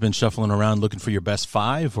 you guys been shuffling around looking for your best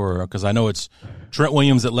five, or because I know it's Trent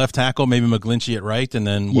Williams at left tackle, maybe McGlinchey at right, and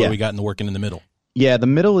then what do we got in the working in the middle? Yeah, the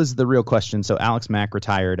middle is the real question. So Alex Mack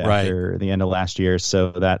retired after the end of last year,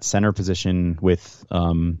 so that center position with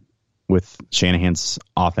Shanahan's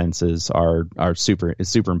offenses is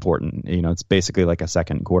super important. It's basically like a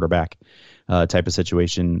second quarterback type of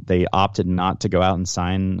situation. They opted not to go out and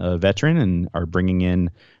sign a veteran and are bringing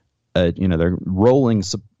in, they're rolling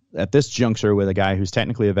at this juncture with a guy who's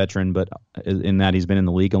technically a veteran, but in that he's been in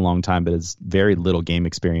the league a long time, but has very little game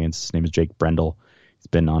experience. His name is Jake Brendel. He's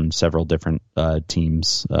been on several different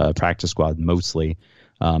teams, practice squad mostly.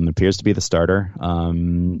 Appears to be the starter.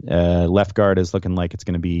 Left guard is looking like it's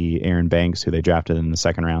going to be Aaron Banks, who they drafted in the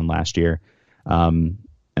second round last year. And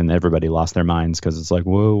everybody lost their minds because it's like,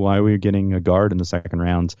 whoa, why are we getting a guard in the second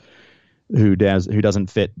round who doesn't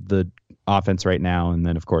fit the offense right now? And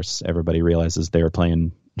then, of course, everybody realizes they were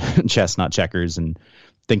playing chess, not checkers, and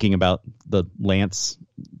thinking about the Lance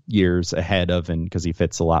years ahead of, and because he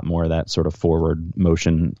fits a lot more of that sort of forward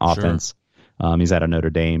motion offense. Sure. He's out of Notre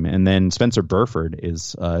Dame. And then Spencer Burford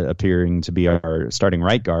is appearing to be our starting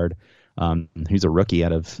right guard. He's a rookie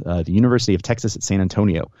out of the University of Texas at San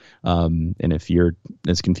Antonio. And if you're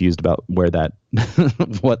as confused about where that,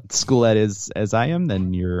 what school that is as I am,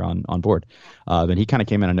 then you're on board. But he kind of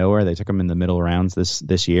came out of nowhere. They took him in the middle rounds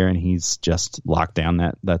this year, and he's just locked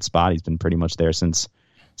down that spot. He's been pretty much there since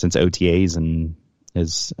OTAs, and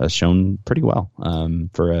has shown pretty well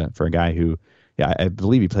for a guy who, I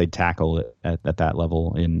believe he played tackle at that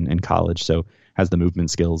level in college, so has the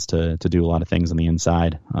movement skills to do a lot of things on the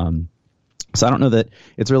inside. So I don't know that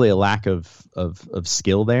it's really a lack of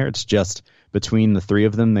skill there. It's just between the three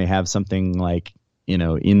of them, they have something like,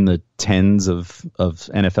 in the tens of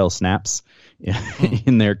NFL snaps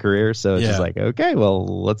in their career. So it's just like, okay,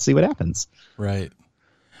 well, let's see what happens. Right.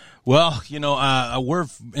 Well, we're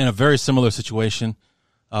in a very similar situation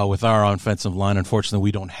with our offensive line. Unfortunately,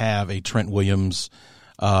 we don't have a Trent Williams,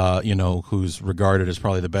 who's regarded as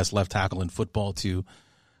probably the best left tackle in football to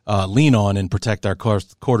lean on and protect our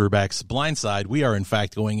quarterback's blind side. We are, in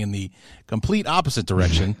fact, going in the complete opposite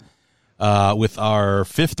direction with our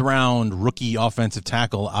fifth-round rookie offensive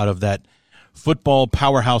tackle out of that football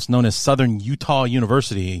powerhouse known as Southern Utah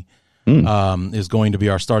University is going to be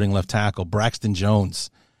our starting left tackle. Braxton Jones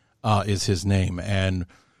is his name. And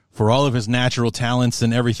for all of his natural talents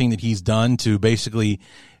and everything that he's done to basically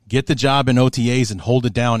get the job in OTAs and hold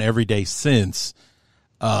it down every day since,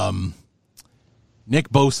 Nick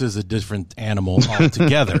Bosa is a different animal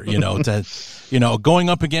altogether, going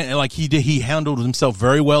up again, like he handled himself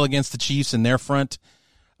very well against the Chiefs in their front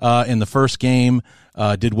in the first game,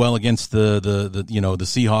 did well against the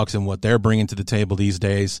Seahawks and what they're bringing to the table these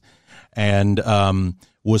days, and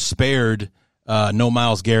was spared no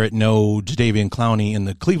Myles Garrett, no Jadeveon Clowney in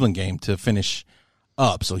the Cleveland game to finish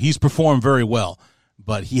up. So he's performed very well.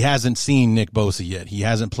 but he hasn't seen Nick Bosa yet. He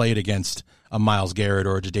hasn't played against a Myles Garrett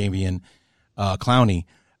or a Jadeveon Clowney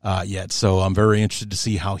yet. So I'm very interested to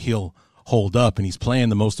see how he'll hold up. And he's playing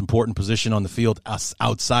the most important position on the field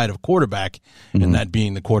outside of quarterback, and that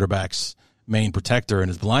being the quarterback's main protector and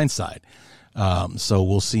his blind side. So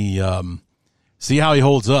we'll see how he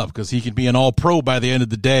holds up, because he could be an all-pro by the end of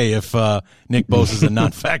the day if Nick Bosa is a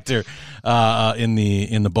non-factor in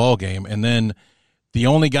the ball game. And then the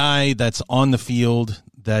only guy that's on the field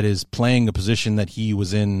that is playing a position that he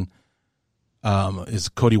was in is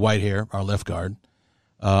Cody Whitehair, our left guard.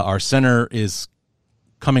 Our center is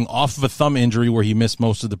coming off of a thumb injury where he missed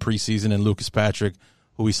most of the preseason, and Lucas Patrick,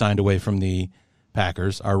 who we signed away from the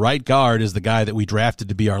Packers. Our right guard is the guy that we drafted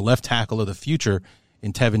to be our left tackle of the future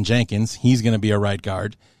in Tevin Jenkins. He's going to be our right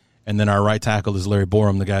guard. And then our right tackle is Larry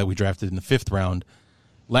Borum, the guy we drafted in the 5th round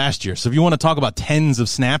last year. So if you want to talk about tens of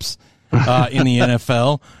snaps in the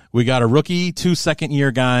NFL, we got a rookie, 2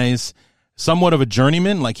 second-year guys, somewhat of a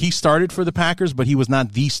journeyman. Like, he started for the Packers, but he was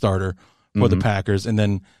not the starter for the Packers. And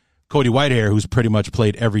then Cody Whitehair, who's pretty much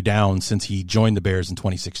played every down since he joined the Bears in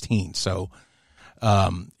 2016. So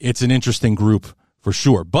it's an interesting group for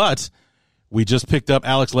sure. But we just picked up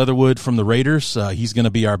Alex Leatherwood from the Raiders. He's going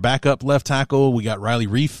to be our backup left tackle. We got Riley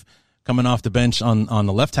Reif coming off the bench on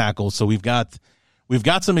the left tackle. So we've got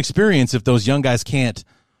some experience if those young guys can't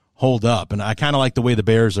hold up. And I kind of like the way the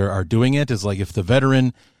Bears are doing it. Is like, if the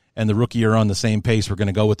veteran and the rookie are on the same pace, we're going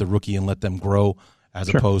to go with the rookie and let them grow, as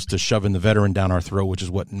opposed to shoving the veteran down our throat, which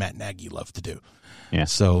is what Matt Nagy loved to do. Yeah.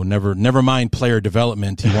 So never mind player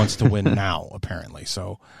development. He wants to win now, apparently.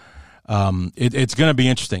 So it's going to be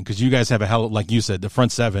interesting, because you guys have like you said, the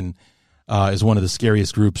front seven is one of the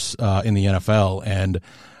scariest groups in the NFL. And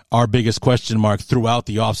our biggest question mark throughout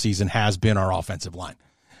the offseason has been our offensive line.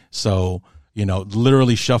 So,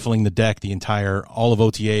 literally shuffling the deck all of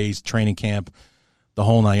OTAs, training camp, the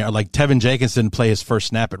whole 9 yards. Like, Tevin Jenkins didn't play his first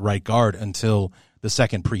snap at right guard until the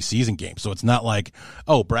second preseason game. So it's not like,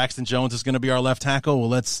 oh, Braxton Jones is going to be our left tackle. Well,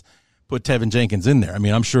 let's put Tevin Jenkins in there. I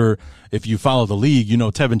mean, I'm sure if you follow the league,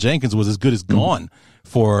 Tevin Jenkins was as good as gone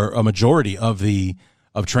for a majority of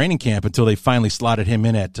training camp until they finally slotted him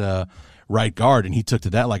in at right guard, and he took to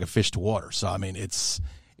that like a fish to water. So, I mean, it's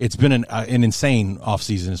been an insane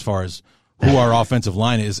offseason as far as who our offensive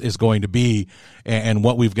line is going to be and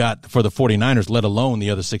what we've got for the 49ers, let alone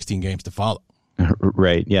the other 16 games to follow.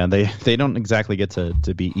 Right. Yeah. They don't exactly get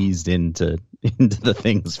to be eased into the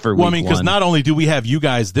things for week one. Well, I mean, because one. not only do we have you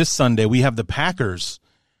guys this Sunday, we have the Packers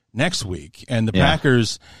next week, and the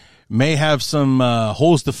Packers may have some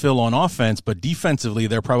holes to fill on offense, but defensively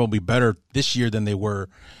they're probably better this year than they were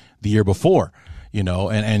the year before,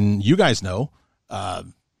 and you guys know,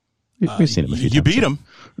 we've seen it. You beat them,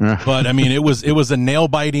 but I mean, it was a nail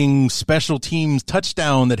biting special teams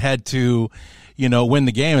touchdown that had to, win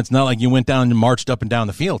the game. It's not like you went down and marched up and down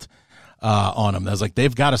the field on them. I was like,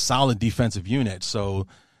 they've got a solid defensive unit. So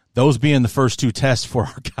those being the first 2 tests for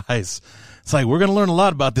our guys, it's like, we're going to learn a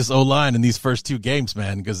lot about this O-line in these first 2 games,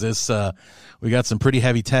 man, because we got some pretty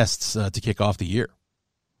heavy tests to kick off the year.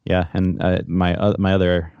 Yeah, and my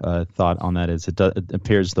other thought on that is it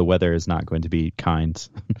appears the weather is not going to be kind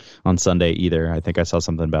on Sunday either. I think I saw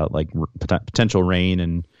something about like potential rain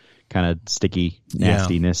and kind of sticky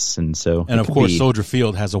nastiness, and so of course Soldier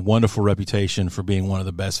Field has a wonderful reputation for being one of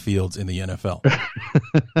the best fields in the NFL.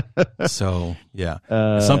 So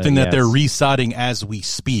something that they're resodding as we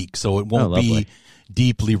speak, so it won't be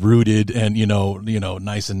deeply rooted and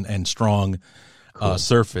nice and strong. Cool.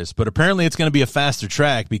 Surface, but apparently it's going to be a faster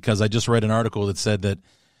track, because I just read an article that said that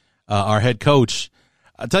our head coach,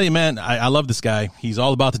 I tell you, man, I love this guy. He's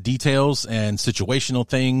all about the details and situational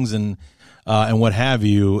things and what have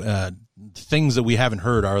you. Things that we haven't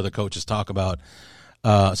heard our other coaches talk about.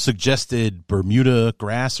 Suggested Bermuda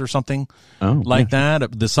grass or something that.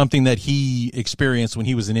 There's something that he experienced when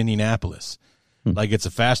he was in Indianapolis. Like, it's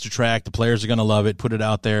a faster track. The players are going to love it. Put it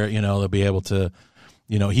out there. They'll be able to.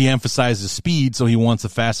 He emphasizes speed, so he wants the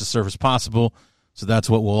fastest surface possible. So that's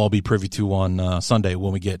what we'll all be privy to on Sunday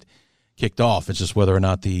when we get kicked off. It's just whether or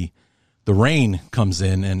not the rain comes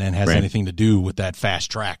in and has anything to do with that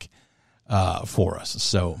fast track for us.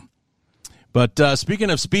 So, but speaking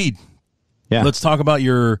of speed, let's talk about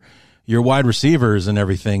your wide receivers and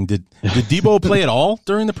everything. Did Debo play at all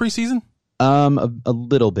during the preseason? A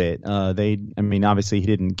little bit. Obviously he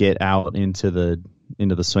didn't get out into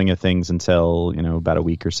the swing of things until about a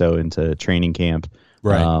week or so into training camp,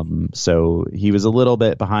 right? So he was a little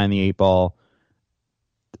bit behind the 8 ball,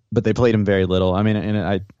 but they played him very little. I mean,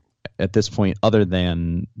 and at this point, other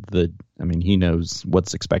than he knows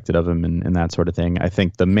what's expected of him and that sort of thing. I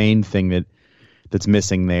think the main thing that that's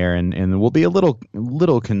missing there, and will be a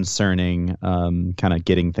little concerning. Kind of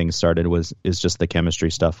getting things started is just the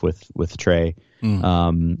chemistry stuff with Trey,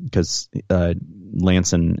 because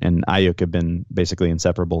Lance and Ayuk have been basically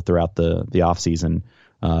inseparable throughout the off season.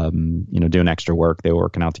 Doing extra work. They were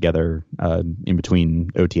working out together in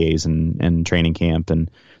between OTAs and training camp,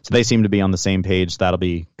 and so they seem to be on the same page. That'll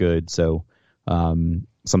be good. So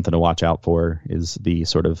something to watch out for is the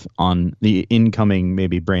sort of on the incoming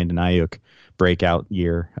maybe Brandon Ayuk breakout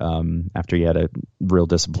year after he had a real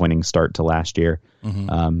disappointing start to last year.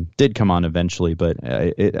 Did come on eventually, but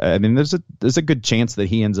there's a good chance that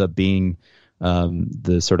he ends up being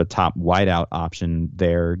the sort of top wideout option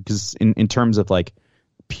there, because in terms of like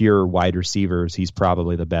pure wide receivers, he's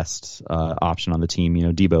probably the best option on the team.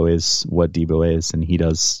 Debo is what Debo is, and he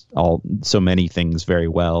does so many things very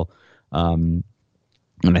well.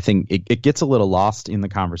 And I think it gets a little lost in the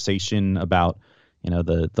conversation about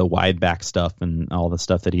the wide back stuff and all the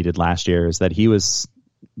stuff that he did last year, is that he was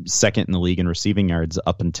second in the league in receiving yards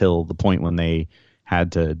up until the point when they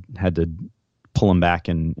had to pull him back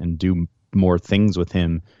and do more things with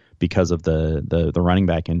him because of the running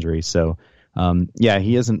back injury. So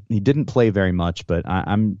he didn't play very much, but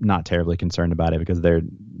I'm not terribly concerned about it, because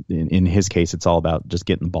in his case, it's all about just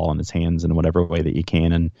getting the ball in his hands in whatever way that you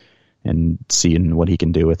can and seeing what he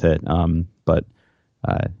can do with it. But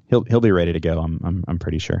he'll be ready to go. I'm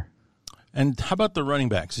pretty sure. And how about the running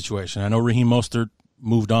back situation? I know Raheem Mostert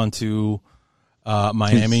moved on to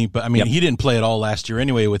Miami, but he didn't play at all last year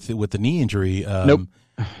anyway with the knee injury. Nope.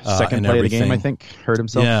 Second play of the game, I think, hurt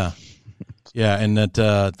himself. Yeah. Yeah, and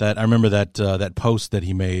that I remember that post that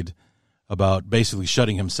he made about basically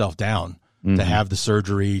shutting himself down to have the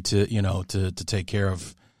surgery to take care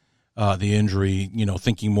of the injury,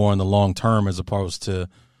 thinking more in the long term as opposed to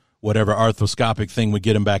whatever arthroscopic thing would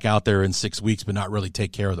get him back out there in 6 weeks, but not really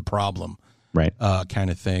take care of the problem, right? Kind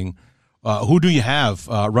of thing. Who do you have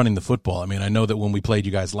running the football? I mean, I know that when we played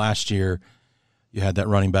you guys last year, you had that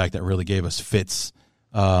running back that really gave us fits.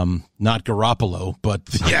 Not Garoppolo, but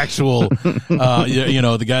the actual,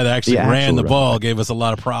 the guy that actually ran the ball gave us a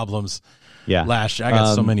lot of problems. Yeah, last year I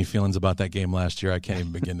got so many feelings about that game last year. I can't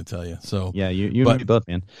even begin to tell you. So yeah, you and me both,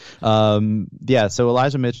 man. So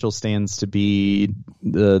Elijah Mitchell stands to be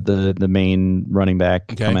the main running back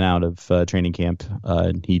coming out of training camp.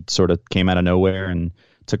 He sort of came out of nowhere and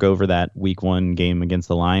took over that week 1 game against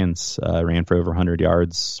the Lions. Ran for over 100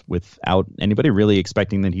 yards without anybody really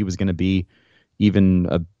expecting that he was going to be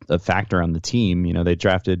even a factor on the team. They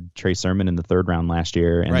drafted Trey Sermon in the 3rd round last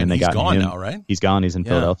year, and then they got him. He's gone now, right? He's gone. He's in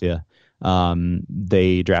Philadelphia.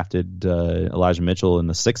 They drafted Elijah Mitchell in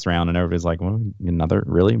the 6th round, and everybody's like, well,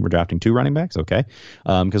 really? We're drafting 2 running backs? Okay.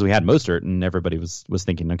 Because we had Mostert, and everybody was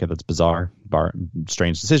thinking, okay, that's bizarre,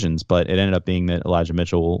 strange decisions. But it ended up being that Elijah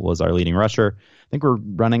Mitchell was our leading rusher. I think we're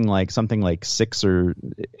running like something like 6 or...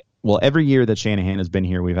 Well, every year that Shanahan has been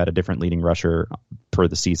here, we've had a different leading rusher per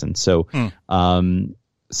the season. So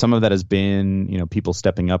some of that has been, people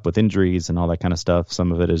stepping up with injuries and all that kind of stuff.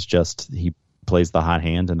 Some of it is just he plays the hot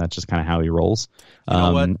hand, and that's just kind of how he rolls. You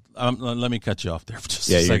know what? Let me cut you off there for just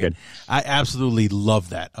a second. You're good. I absolutely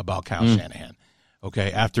love that about Kyle Shanahan.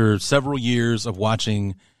 Okay, after several years of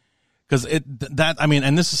watching, because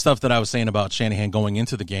and this is stuff that I was saying about Shanahan going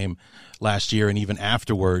into the game last year and even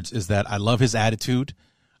afterwards, is that I love his attitude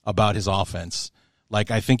about his offense. Like,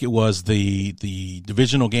 I think it was the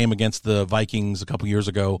divisional game against the Vikings a couple years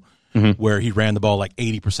ago where he ran the ball like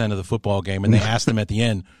 80% of the football game, and they asked him at the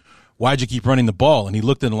end, why'd you keep running the ball? And he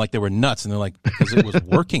looked at them like they were nuts, and they're like, because it was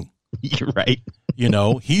working. You're right.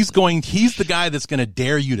 He's the guy that's going to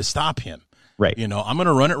dare you to stop him. Right. I'm going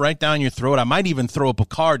to run it right down your throat. I might even throw up a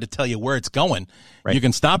card to tell you where it's going. Right. You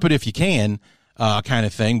can stop it if you can, kind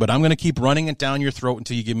of thing, but I'm going to keep running it down your throat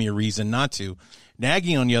until you give me a reason not to.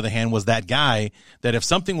 Nagy, on the other hand, was that guy that if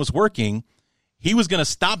something was working, he was going to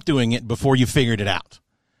stop doing it before you figured it out.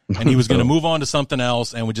 And he was going to move on to something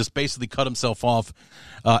else and would just basically cut himself off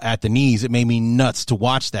at the knees. It made me nuts to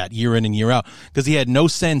watch that year in and year out, because he had no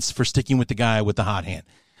sense for sticking with the guy with the hot hand.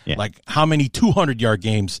 Yeah. Like, how many 200-yard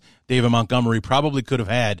games David Montgomery probably could have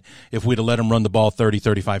had if we'd have let him run the ball 30,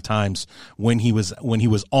 35 times when he was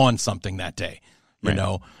on something that day. You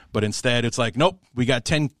know, but instead it's like, nope, we got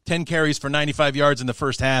 10 carries for 95 yards in the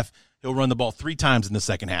first half. He'll run the ball 3 times in the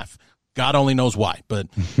second half. God only knows why, but,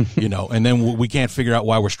 and then we can't figure out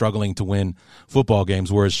why we're struggling to win football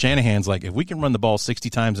games. Whereas Shanahan's like, if we can run the ball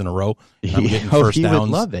 60 times in a row, I'm getting first downs. He would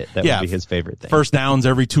love it. That would be his favorite thing. First downs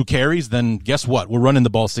every 2 carries, then guess what? We're running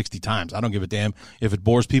the ball 60 times. I don't give a damn if it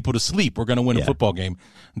bores people to sleep. We're going to win a football game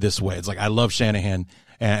this way. It's like, I love Shanahan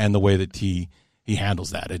and the way that he he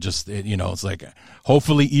handles that. It's like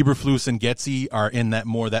hopefully Eberflus and Getsy are in that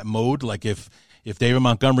mode. Like if David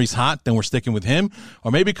Montgomery's hot, then we're sticking with him.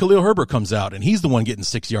 Or maybe Khalil Herbert comes out and he's the one getting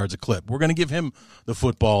 6 yards a clip. We're going to give him the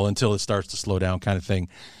football until it starts to slow down, kind of thing.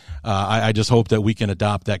 I just hope that we can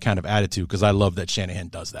adopt that kind of attitude, because I love that Shanahan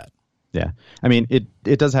does that. Yeah, I mean,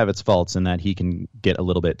 it does have its faults in that he can get a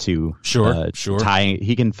little bit too sure.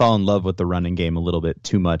 He can fall in love with the running game a little bit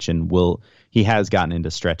too much, and he has gotten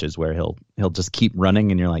into stretches where he'll just keep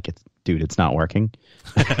running, and you're like, dude, it's not working.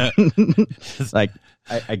 Like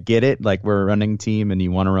I get it, like we're a running team and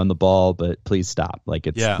you want to run the ball, but please stop. Like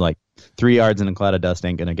like 3 yards in a cloud of dust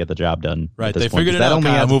ain't gonna get the job done. Right, they figured it out.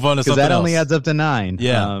 Move on to something else. That only adds up to 9.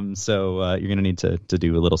 Yeah. So you're gonna need to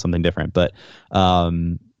do a little something different, but.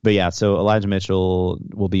 But yeah, so Elijah Mitchell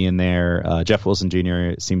will be in there. Jeff Wilson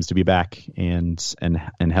Jr. seems to be back and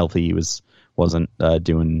healthy. He wasn't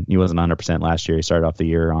 100% last year. He started off the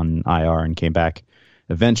year on IR and came back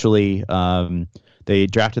eventually. They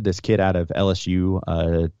drafted this kid out of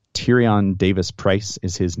LSU. Tyrion Davis Price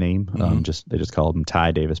is his name. Mm-hmm. They just called him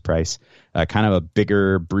Ty Davis Price. Kind of a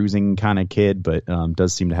bigger, bruising kind of kid, but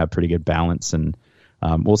does seem to have pretty good balance. And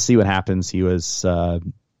we'll see what happens. He was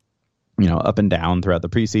up and down throughout the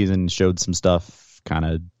preseason, showed some stuff, kind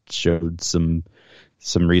of showed some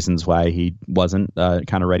reasons why he wasn't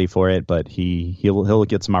kind of ready for it, but he'll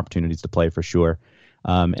get some opportunities to play for sure.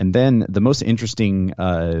 And then the most interesting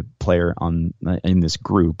player in this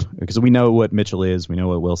group, because we know what Mitchell is, we know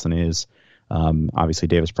what Wilson is. Obviously,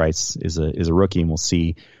 Davis Price is a rookie, and we'll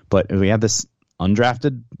see. But we have this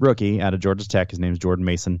undrafted rookie out of Georgia Tech. His name is Jordan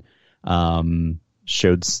Mason.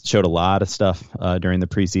 Showed a lot of stuff during the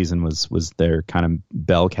preseason, was their kind of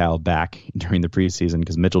bell cow back during the preseason,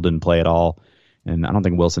 because Mitchell didn't play at all, and I don't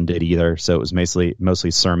think Wilson did either. So it was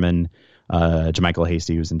mostly Sermon, JaMychal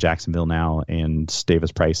Hasty, who's in Jacksonville now, and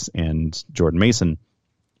Davis Price and Jordan Mason.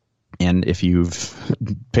 And if you've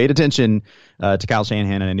paid attention to Kyle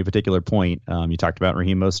Shanahan at any particular point, you talked about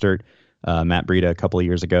Raheem Mostert, Matt Breida a couple of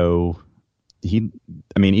years ago.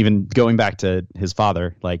 Even going back to his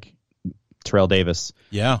father, like Terrell Davis,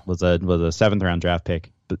 was a 7th round draft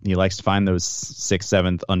pick, but he likes to find those 6th,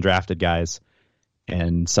 7th undrafted guys,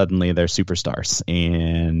 and suddenly they're superstars.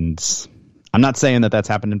 And I'm not saying that that's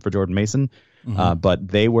happening for Jordan Mason, but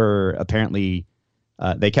they were apparently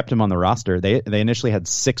they kept him on the roster. They initially had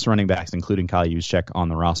 6 running backs, including Kyle Juszczyk, on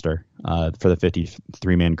the roster for the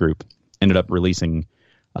 53-man group. Ended up releasing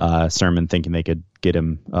Sermon, thinking they could get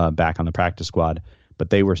him back on the practice squad, but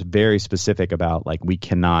they were very specific about, like, we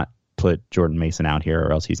cannot put Jordan Mason out here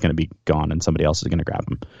or else he's going to be gone and somebody else is going to grab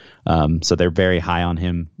him. So they're very high on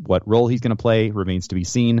him. What role he's going to play remains to be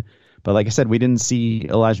seen. But like I said, we didn't see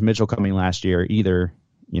Elijah Mitchell coming last year either.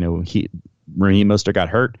 Raheem Mostert got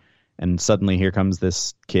hurt, and suddenly here comes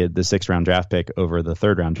this kid, the 6th round draft pick over the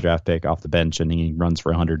 3rd round draft pick off the bench, and he runs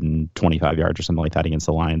for 125 yards or something like that against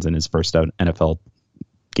the Lions in his first NFL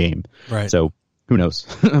game. Right. So who knows?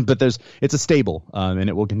 But it's a stable, and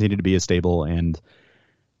it will continue to be a stable. And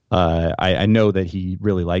I know that he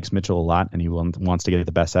really likes Mitchell a lot, and he wants to get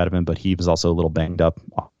the best out of him, but he was also a little banged up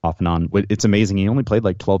off and on. It's amazing. He only played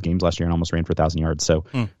like 12 games last year and almost ran for 1,000 yards. So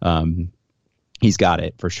he's got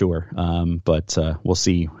it for sure. But we'll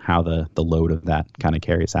see how the load of that kind of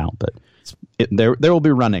carries out. But there will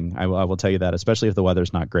be running. I will tell you that, especially if the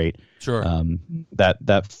weather's not great. Sure.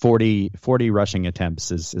 That 40 rushing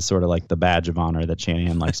attempts is sort of like the badge of honor that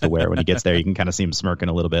Shanahan likes to wear when he gets there. You can kind of see him smirking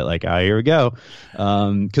a little bit, like, here we go.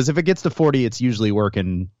 Because if it gets to 40, it's usually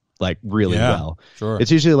working like really well. Sure.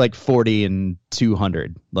 It's usually like 40 and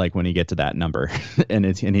 200, like when you get to that number, and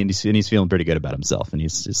he's feeling pretty good about himself, and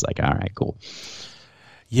he's just like, all right, cool.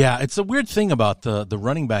 Yeah, it's a weird thing about the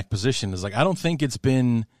running back position is, like, I don't think it's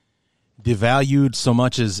been devalued so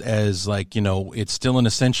much as like, it's still an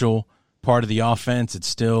essential part of the offense. It's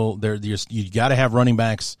still there. You got to have running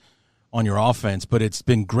backs on your offense, but it's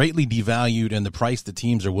been greatly devalued in the price that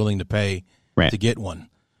teams are willing to pay to get one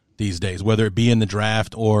these days, whether it be in the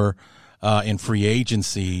draft or in free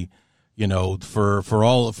agency.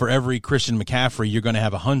 For every Christian McCaffrey, you're going to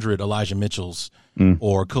have 100 Elijah Mitchells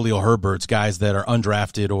or Khalil Herberts, guys that are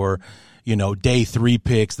undrafted or, day 3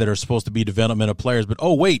 picks that are supposed to be developmental players. But,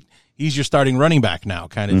 oh, wait, he's your starting running back now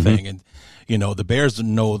kind of thing. And, the Bears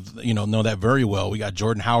know that very well. We got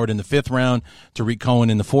Jordan Howard in the 5th round, Tariq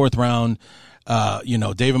Cohen in the 4th round.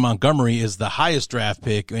 David Montgomery is the highest draft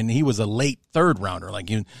pick, and he was a late 3rd rounder,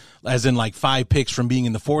 as in 5 picks from being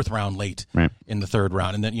in the 4th round late in the 3rd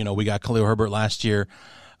round. And then, we got Khalil Herbert last year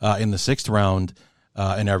in the 6th round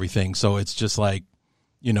and everything. So it's just like,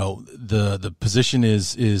 the position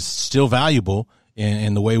is still valuable.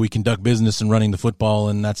 in the way we conduct business and running the football,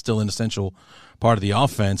 and that's still an essential part of the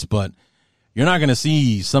offense. But you're not going to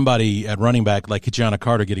see somebody at running back like K'Chana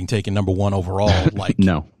Carter getting taken number 1 overall, like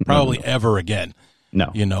probably ever again.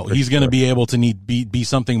 No, he's going to be able to be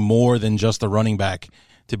something more than just a running back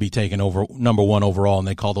to be taken over number 1 overall, and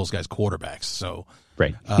they call those guys quarterbacks. So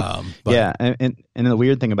right, yeah, and the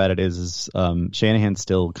weird thing about it is Shanahan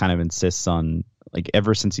still kind of insists on, like,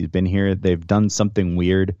 ever since he's been here, they've done something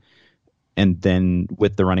weird. And then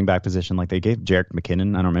with the running back position, like, they gave Jerick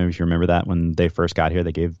McKinnon, I don't remember if you remember that, when they first got here,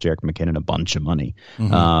 they gave Jerick McKinnon a bunch of money.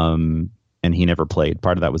 And he never played.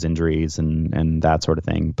 Part of that was injuries and that sort of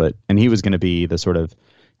thing. And he was going to be the sort of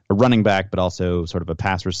a running back, but also sort of a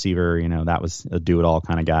pass receiver. You know, that was a do-it-all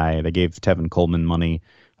kind of guy. They gave Tevin Coleman money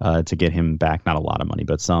to get him back. Not a lot of money,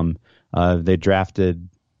 but some. They've drafted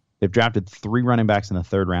 3 running backs in the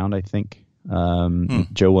 3rd round, I think.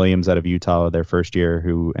 Joe Williams out of Utah, their first year,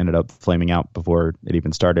 who ended up flaming out before it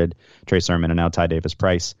even started. Trey Sermon, and now Ty Davis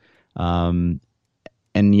Price. And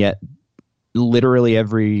yet, literally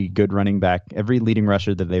every good running back, every leading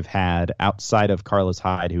rusher that they've had outside of Carlos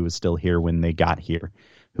Hyde, who was still here when they got here,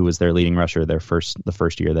 who was their leading rusher the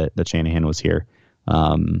first year that Shanahan was here,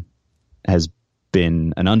 has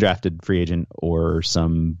been an undrafted free agent or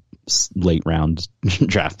some late round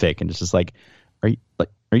draft pick. And it's just like,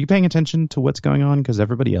 are you paying attention to what's going on? Because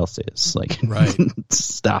everybody else is. Like, right.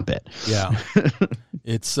 Stop it. Yeah,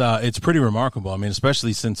 it's pretty remarkable. I mean,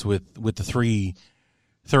 especially since with the 3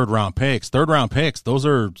 third-round picks, those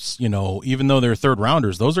are, you know, even though they're third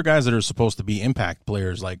rounders, those are guys that are supposed to be impact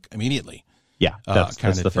players, like, immediately. Yeah,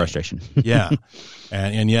 that's the frustration. Yeah,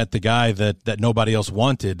 and yet the guy that nobody else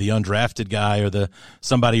wanted, the undrafted guy or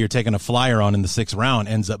somebody you're taking a flyer on in the 6th round,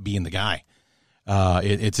 ends up being the guy.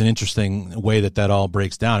 It's an interesting way that all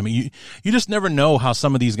breaks down. I mean, you just never know how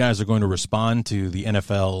some of these guys are going to respond to the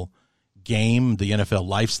NFL game, the NFL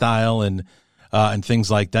lifestyle, and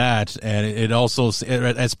things like that. And it also,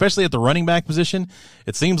 especially at the running back position,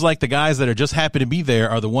 it seems like the guys that are just happy to be there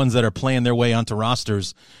are the ones that are playing their way onto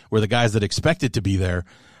rosters, where the guys that expected to be there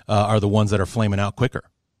are the ones that are flaming out quicker.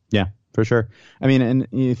 Yeah, for sure. I mean, and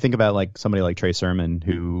you think about, like, somebody like Trey Sermon,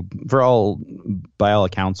 who by all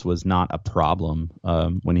accounts was not a problem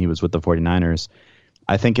when he was with the 49ers.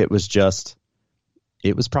 I think it was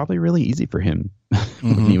probably really easy for him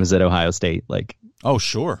when he was at Ohio State. Like, oh,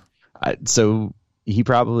 sure. So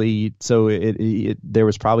there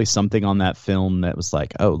was probably something on that film that was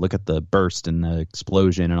like, oh, look at the burst and the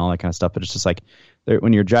explosion and all that kind of stuff. But it's just like,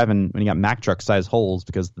 when you got Mack truck size holes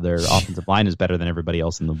because their offensive line is better than everybody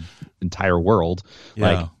else in the entire world. Yeah.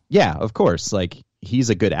 Like, yeah, of course. Like,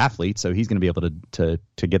 he's a good athlete, so he's going to be able to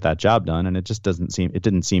get that job done. And it just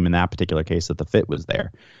didn't seem in that particular case that the fit was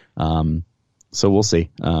there. So we'll see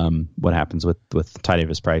what happens with Ty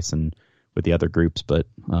Davis Price and with the other groups. But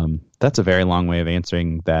that's a very long way of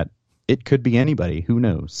answering that. It could be anybody. Who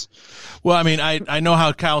knows? Well, I mean, I know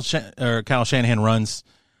how Kyle Shanahan runs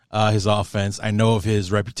his offense. I know of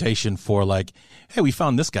his reputation for, like, hey, we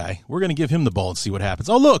found this guy. We're going to give him the ball and see what happens.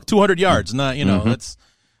 Oh, look, 200 yards. Not, you know, that's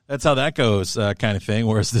how that goes, kind of thing.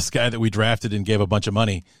 Whereas this guy that we drafted and gave a bunch of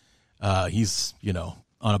money, he's, you know,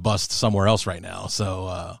 on a bust somewhere else right now.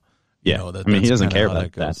 So, yeah, you know, I mean, he doesn't care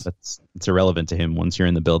about that. It's irrelevant to him. Once you're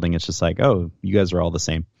in the building, it's just like, oh, you guys are all the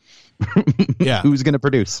same. Yeah, who's going to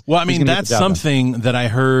produce? Well, I mean, that's something that I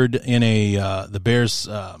heard in the Bears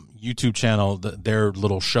YouTube channel. Their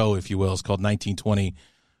little show, if you will, is called 1920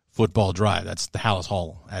 Football Drive. That's the Hallis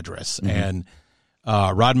Hall address. And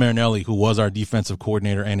Rod Marinelli, who was our defensive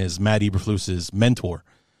coordinator and is Matt Eberflus's mentor,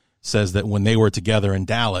 says that when they were together in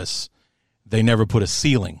Dallas, they never put a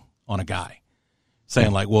ceiling on a guy.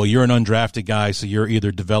 Saying, like, well, you're an undrafted guy, so you're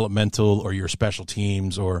either developmental or you're special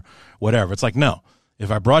teams or whatever. It's like, no. If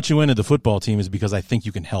I brought you into the football team, it's because I think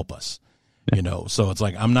you can help us, you know. So it's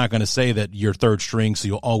like, I'm not going to say that you're third string, so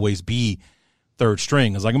you'll always be third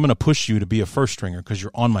string. It's like, I'm going to push you to be a first stringer because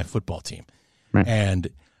you're on my football team. Right. And,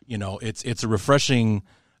 you know, it's a refreshing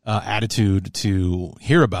attitude to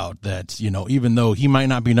hear about that, you know, even though he might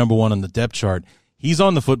not be number 1 on the depth chart, he's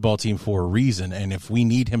on the football team for a reason. And if we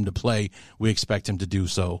need him to play, we expect him to do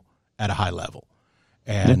so at a high level.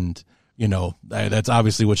 And, you know, that's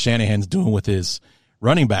obviously what Shanahan's doing with his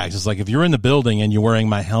running backs. It's like, if you're in the building and you're wearing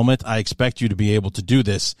my helmet, I expect you to be able to do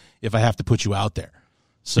this if I have to put you out there.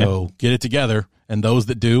 So get it together, and those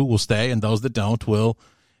that do will stay, and those that don't will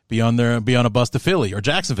be on a bus to Philly or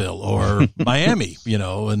Jacksonville or Miami, you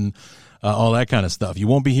know, and all that kind of stuff. You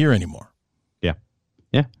won't be here anymore.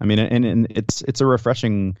 Yeah. I mean, and it's a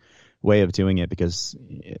refreshing way of doing it, because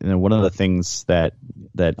one of the things that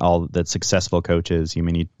successful coaches,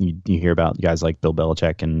 you hear about guys like Bill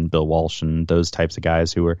Belichick and Bill Walsh and those types of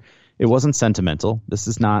guys who were, it wasn't sentimental. This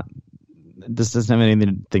doesn't have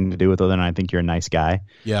anything to do with whether or not I think you're a nice guy,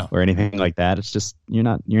 or anything like that. It's just you're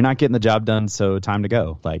not getting the job done, so time to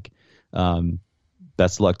go. Like,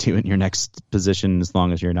 best of luck to you in your next position as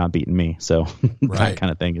long as you're not beating me. So that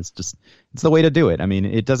kind of thing is just, it's the way to do it. I mean,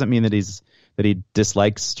 it doesn't mean that he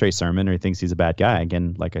dislikes Trey Sermon or he thinks he's a bad guy.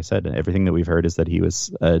 Again, like I said, everything that we've heard is that he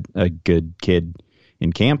was a good kid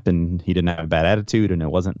in camp and he didn't have a bad attitude, and that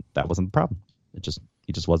wasn't the problem. He just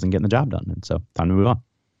wasn't getting the job done, and so time to move on.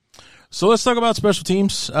 So let's talk about special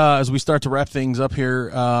teams as we start to wrap things up here.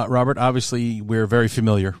 Robert, obviously we're very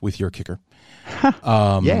familiar with your kicker.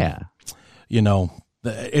 You know,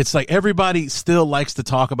 it's like everybody still likes to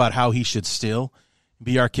talk about how he should still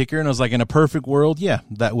be our kicker. And I was like, in a perfect world,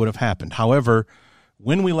 that would have happened. However,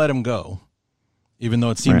 when we let him go, even though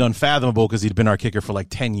it seemed unfathomable because he'd been our kicker for like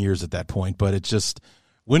 10 years at that point, but it's just,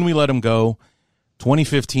 when we let him go,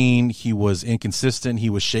 2015, he was inconsistent. He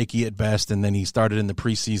was shaky at best. And then he started in the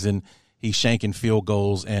preseason. He's shanking field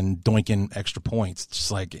goals and doinking extra points. It's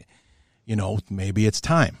just like, you know, maybe it's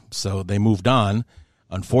time. So they moved on.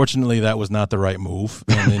 Unfortunately, that was not the right move.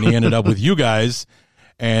 And then he ended up with you guys.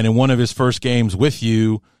 And in one of his first games with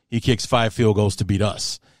you, he kicks 5 field goals to beat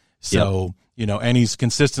us. So, you know, and he's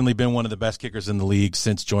consistently been one of the best kickers in the league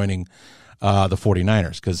since joining the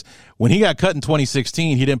 49ers. Because when he got cut in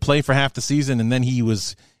 2016, he didn't play for half the season. And then he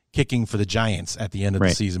was kicking for the Giants at the end of the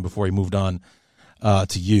season before he moved on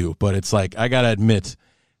to you. But it's like, I got to admit,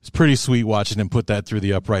 it's pretty sweet watching him put that through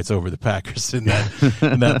the uprights over the Packers in that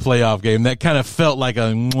playoff game. That kind of felt like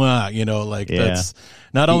a mwah, you know, like that's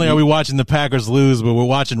not only are we watching the Packers lose, but we're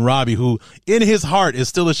watching Robbie, who in his heart is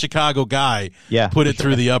still a Chicago guy, put it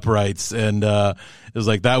through the uprights. And it was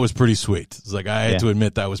like, that was pretty sweet. It's like, I had to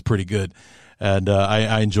admit that was pretty good. And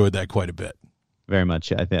I enjoyed that quite a bit. Very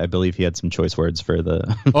much. I believe he had some choice words for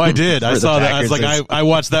the. Oh, I did. I saw that. I was like, I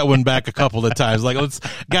watched that one back a couple of times. Like,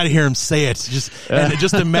 got to hear him say it.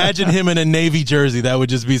 Just imagine him in a Navy jersey. That would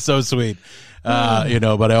just be so sweet. You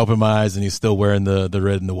know, but I opened my eyes and he's still wearing the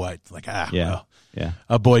red and the white. Like, well,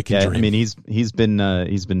 a boy can dream. I mean, he's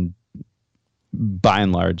been by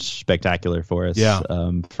and large spectacular for us.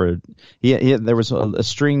 There was a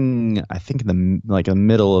string, I think, in the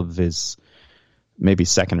middle of his maybe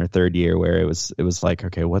second or third year where it was like,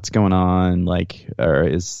 okay, what's going on? Like, or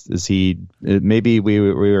is he, maybe we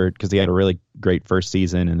were, because he had a really great first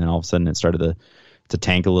season and then all of a sudden it started to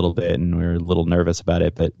tank a little bit and we were a little nervous about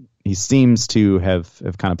it, but he seems to have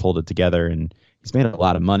kind of pulled it together and he's made a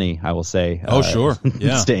lot of money, I will say. Oh, sure.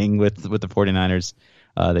 Yeah. Staying with the 49ers.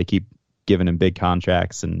 They keep giving him big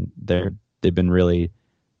contracts and they've been really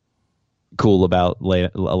cool about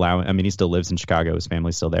allowing. I mean, he still lives in Chicago. His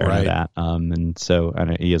family's still there and that. And so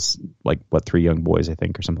he has 3 young boys, I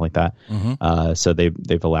think, or something like that. Mm-hmm. So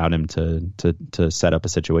they've allowed him to set up a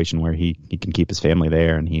situation where he can keep his family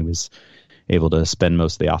there, and he was able to spend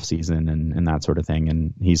most of the off season and that sort of thing.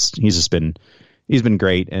 And he's been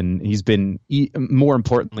great, and more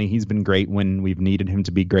importantly, he's been great when we've needed him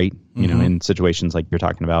to be great. You know, in situations like you're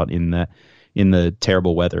talking about in the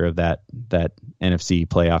terrible weather of that NFC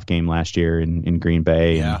playoff game last year in Green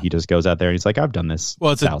Bay. And he just goes out there and he's like, I've done this.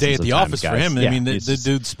 Well, it's a day at the office for him. I mean, the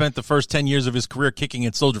dude spent the first 10 years of his career kicking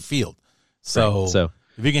at Soldier Field. So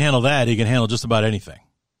if he can handle that, he can handle just about anything.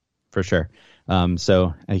 For sure.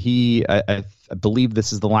 So I believe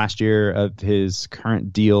this is the last year of his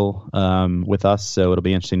current deal with us. So it'll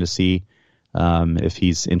be interesting to see if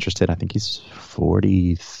he's interested. I think he's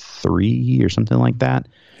 43 or something like that.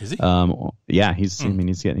 Is he? He's. I mean,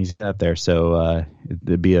 he's up there. So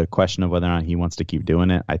it'd be a question of whether or not he wants to keep doing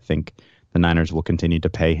it. I think the Niners will continue to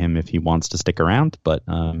pay him if he wants to stick around, but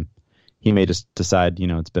he may just decide,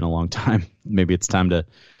 it's been a long time. Maybe it's time to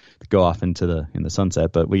go off into the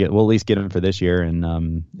sunset. But we'll at least get him for this year,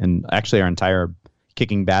 and actually our entire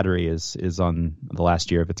kicking battery is on the last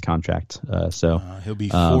year of its contract. So he'll be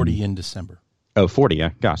 40 in December. Oh, 40,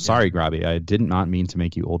 yeah. Gosh, sorry, Robbie. I did not mean to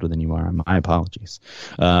make you older than you are. My apologies.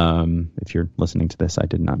 If you're listening to this, I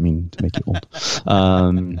did not mean to make you old.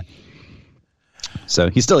 So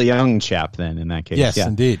he's still a young chap then in that case. Yes,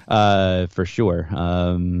 indeed. For sure.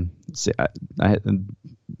 There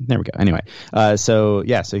we go. Anyway, so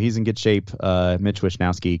he's in good shape. Mitch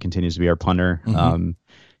Wishnowsky continues to be our punter. Mm-hmm.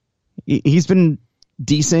 He's been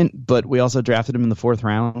decent, but we also drafted him in the 4th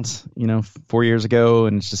round, 4 years ago,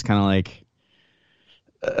 and it's just kind of like,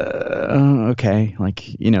 okay,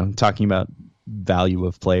 talking about value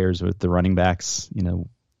of players with the running backs,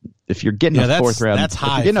 if you're getting a fourth round, that's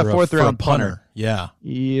high. If you're getting a fourth round punter. Yeah,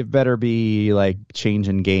 you better be like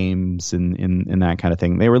changing games and that kind of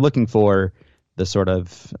thing. They were looking for the sort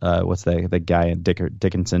of what's the guy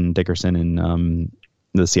Dickerson in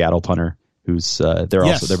the Seattle punter, who's they're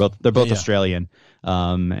both Australian,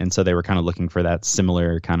 and so they were kind of looking for that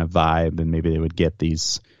similar kind of vibe, and maybe they would get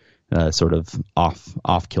these sort of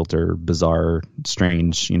off kilter, bizarre,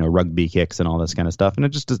 strange, rugby kicks and all this kind of stuff.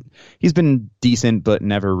 And he's been decent, but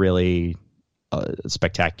never really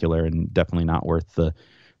spectacular, and definitely not worth the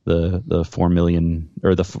 $4 million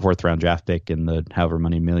or the fourth round draft pick and the however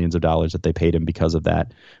many millions of dollars that they paid him because of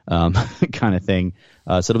that kind of thing.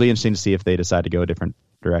 So it'll be interesting to see if they decide to go a different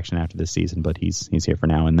direction after this season, but he's here for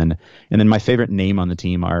now. And then my favorite name on the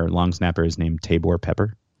team, our long snapper, is named Tabor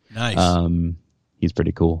Pepper. Nice. He's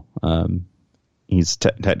pretty cool. He's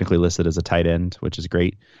technically listed as a tight end, which is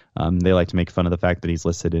great. They like to make fun of the fact that he's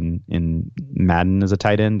listed in Madden as a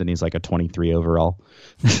tight end, and he's like a 23 overall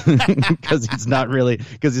because he's not really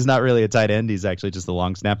a tight end. He's actually just a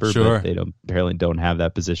long snapper. Sure. But they apparently don't have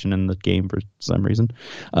that position in the game for some reason.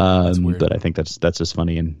 But I think that's just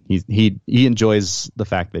funny, and he enjoys the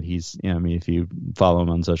fact that he's, if you follow him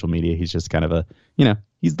on social media, he's just kind of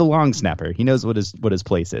he's the long snapper. He knows what his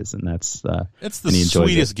place is, and that's it's the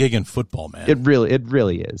sweetest gig in football, man. It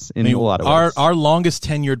really is in a lot of ways. Our longest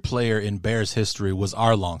tenured player in Bears history was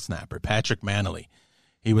our long snapper, Patrick Manley.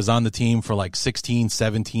 He was on the team for like 16,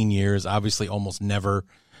 17 years. Obviously, almost never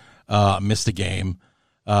missed a game.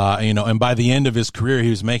 And by the end of his career, he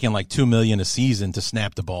was making like $2 million a season to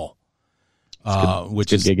snap the ball,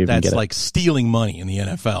 that's like stealing money in the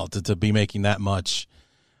NFL to be making that much.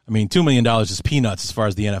 I mean, $2 million is peanuts as far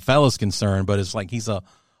as the NFL is concerned, but it's like he's a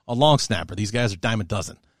long snapper. These guys are dime a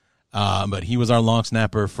dozen. But he was our long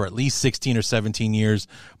snapper for at least 16 or 17 years,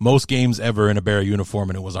 most games ever in a Bear uniform,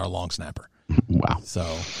 and it was our long snapper. Wow.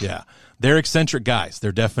 So, yeah. They're eccentric guys.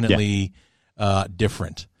 They're definitely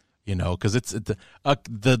different, because it's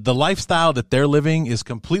the lifestyle that they're living is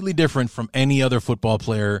completely different from any other football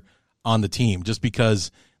player on the team, just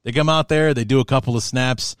because they come out there, they do a couple of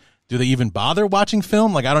snaps. Do they even bother watching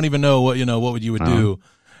film? Like, I don't even know what you would do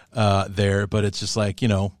there, but it's just like,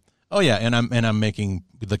 oh yeah, and I'm making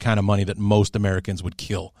the kind of money that most Americans would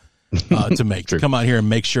kill to make to come out here and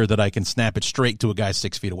make sure that I can snap it straight to a guy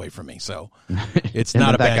 6 feet away from me. So it's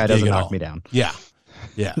not a bad guy gig doesn't at knock all. me down. Yeah.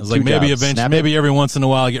 It's like maybe every once in a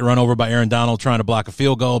while I get run over by Aaron Donald trying to block a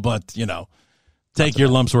field goal, but take your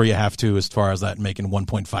lumps where you have to as far as that making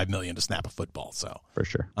 $1.5 million to snap a football. So for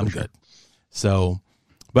sure, I'm good. So.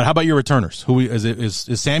 But how about your returners? Who is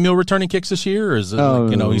Samuel returning kicks this year, or is it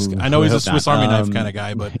I know he's a Swiss Army knife kind of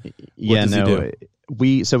guy, but what does he do?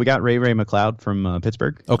 We got Ray McLeod from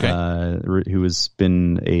Pittsburgh, who has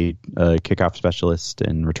been a kickoff specialist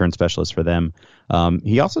and return specialist for them.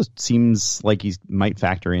 He also seems like he might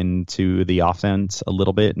factor into the offense a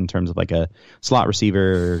little bit in terms of like a slot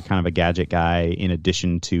receiver, kind of a gadget guy, in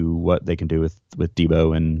addition to what they can do with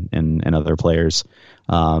Debo and other players.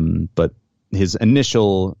 But his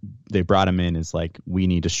initial, they brought him in is like, we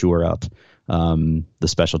need to shore up the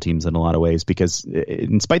special teams in a lot of ways, because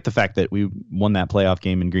in spite the fact that we won that playoff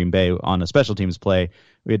game in Green Bay on a special teams play,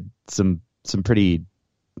 we had some pretty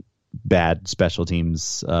bad special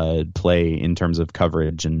teams play in terms of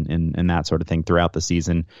coverage and that sort of thing throughout the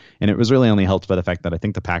season. And it was really only helped by the fact that I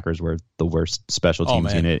think the Packers were the worst special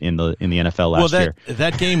teams unit in the NFL last year.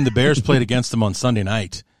 That game the Bears played against them on Sunday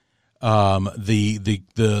night.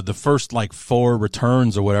 The first like 4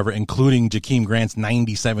 returns or whatever, including Jakeem Grant's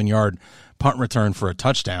 97-yard punt return for a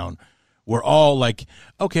touchdown, were all like,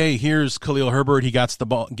 okay, here's Khalil Herbert. He gets the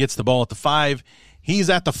ball at the 5. He's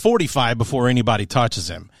at the 45 before anybody touches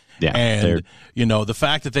him. Yeah, and the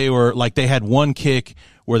fact that they were like, they had one kick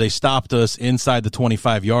where they stopped us inside the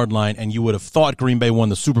 25-yard line, and you would have thought Green Bay won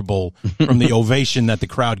the Super Bowl from the ovation that the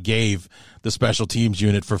crowd gave the special teams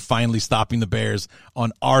unit for finally stopping the Bears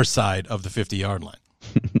on our side of the 50-yard line.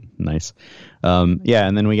 Nice. And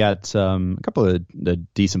then we got a couple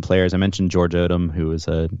of decent players. I mentioned George Odom, who was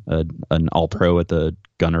an all-pro at the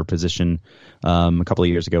gunner position a couple of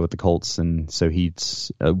years ago with the Colts, and so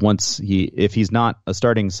if he's not a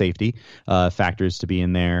starting safety, factors to be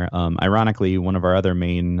in there. Ironically, one of our other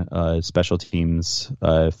main special teams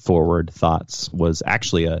forward thoughts was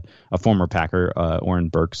actually a former Packer, Oren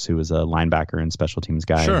Burks, who was a linebacker and special teams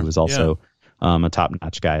guy, who was also a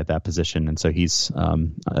top-notch guy at that position, and so he's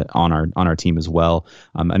on our team as well.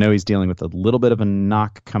 I know he's dealing with a little bit of a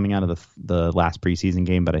knock coming out of the last preseason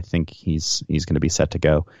game, but I think he's going to be set to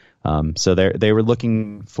go. So they were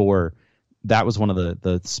looking for. That was one of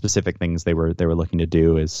the specific things they were looking to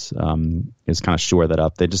do is kind of shore that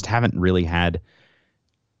up. They just haven't really had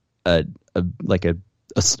a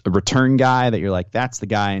return guy that you're like, that's the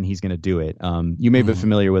guy and he's going to do it. You may be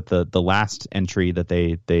familiar with the last entry that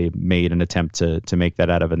they made an attempt to make that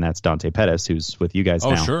out of, and that's Dante Pettis, who's with you guys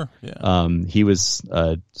now. Oh, sure. Yeah. He was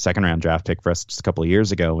a second round draft pick for us just a couple of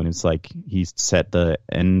years ago, and it's like he set the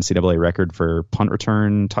NCAA record for punt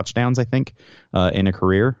return touchdowns, I think, in a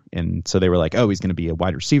career. And so they were like, oh, he's going to be a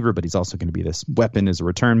wide receiver, but he's also going to be this weapon as a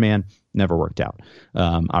return man. Never worked out.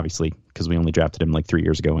 Obviously, because we only drafted him like 3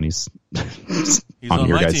 years ago, and he's on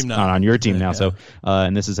your guys, on your team now. Yeah. So,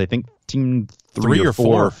 and this is, I think, team three or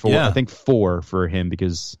four. Yeah. I think 4 for him,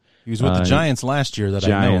 because he was with the Giants last year that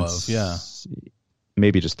I know of. Yeah,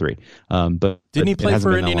 maybe just 3. But didn't he play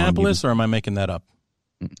for Indianapolis, or am I making that up?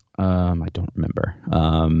 I don't remember.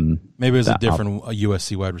 Maybe it was a different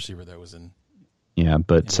USC wide receiver that was in. Yeah,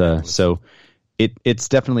 but so it's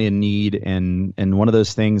definitely a need, and one of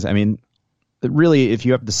those things. I mean, really, if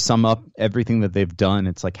you have to sum up everything that they've done,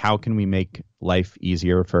 it's like, how can we make life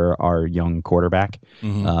easier for our young quarterback,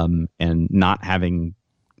 and not having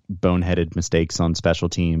boneheaded mistakes on special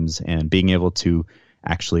teams, and being able to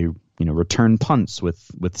actually, return punts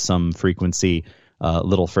with some frequency a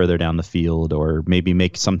little further down the field, or maybe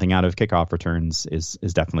make something out of kickoff returns is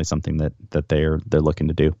definitely something that they're looking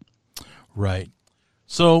to do. Right.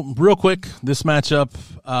 So real quick, this matchup,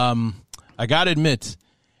 I got to admit,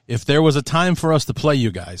 if there was a time for us to play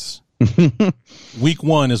you guys, week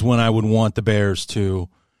 1 is when I would want the Bears to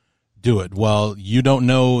do it. Well, you don't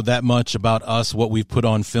know that much about us, what we've put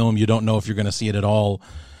on film. You don't know if you're going to see it at all,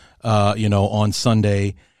 on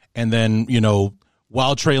Sunday. And then,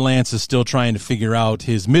 while Trey Lance is still trying to figure out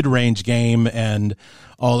his mid-range game and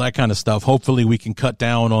all that kind of stuff, hopefully we can cut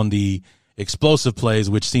down on the explosive plays,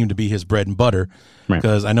 which seem to be his bread and butter.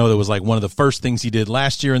 Because I know that was like one of the first things he did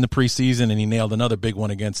last year in the preseason, and he nailed another big one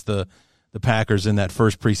against the Packers in that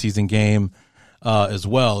first preseason game as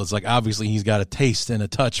well. It's like, obviously he's got a taste and a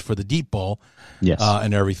touch for the deep ball,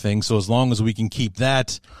 and everything. So as long as we can keep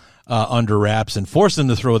that under wraps and force him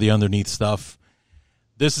to throw the underneath stuff,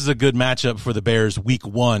 this is a good matchup for the Bears week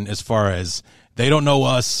 1, as far as they don't know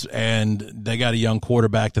us and they got a young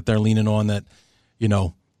quarterback that they're leaning on that,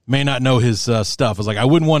 may not know his stuff. It's like, I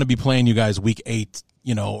wouldn't want to be playing you guys week 8,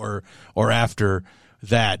 or after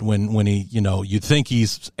that, when he, you'd think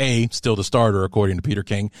he's A, still the starter according to Peter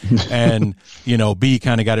King, and B,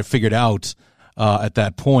 kind of got it figured out at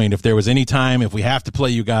that point. If there was any time, if we have to play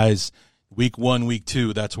you guys week 1, week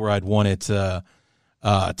 2, that's where I'd want it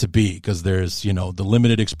to be, because there's the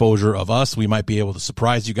limited exposure of us. We might be able to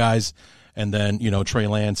surprise you guys, and then Trey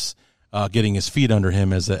Lance getting his feet under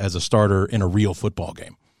him as a starter in a real football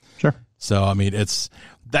game. Sure. So I mean, that's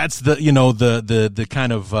the the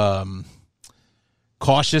kind of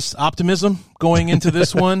cautious optimism going into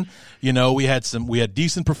this one. We had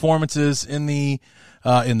decent performances in the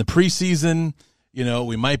preseason.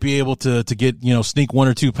 We might be able to get sneak 1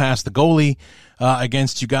 or 2 past the goalie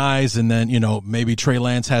against you guys, and then maybe Trey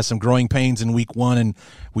Lance has some growing pains in week 1 and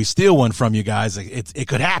we steal one from you guys. It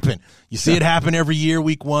could happen. You see it happen every year.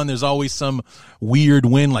 Week 1, there's always some weird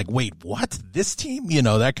win, like, wait, what? This team?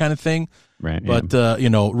 That kind of thing. Right. But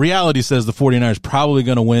reality says the 49ers probably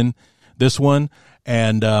going to win this one.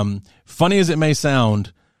 And funny as it may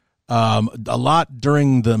sound, a lot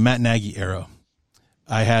during the Matt Nagy era,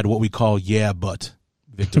 I had what we call but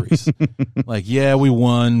victories. Like, we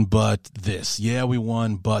won, but this. Yeah, we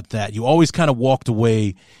won, but that. You always kind of walked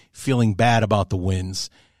away feeling bad about the wins.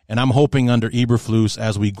 And I'm hoping under Eberflus,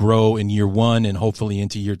 as we grow in year 1 and hopefully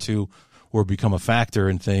into year 2, or become a factor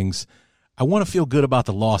in things, I want to feel good about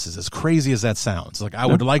the losses, as crazy as that sounds. Like, I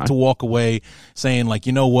would like to walk away saying, like,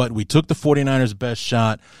 you know what? We took the 49ers' best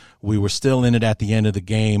shot. We were still in it at the end of the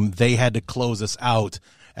game. They had to close us out,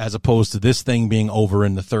 as opposed to this thing being over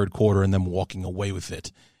in the third quarter and them walking away with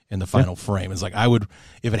it in the final frame. It's like,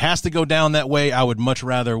 if it has to go down that way, I would much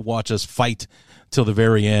rather watch us fight till the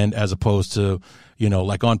very end, as opposed to,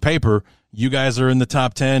 like on paper, you guys are in the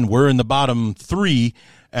top 10, we're in the bottom 3.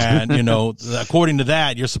 And, according to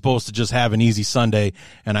that, you're supposed to just have an easy Sunday.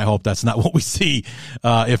 And I hope that's not what we see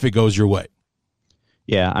if it goes your way.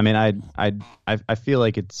 Yeah, I mean, I feel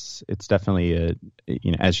like it's definitely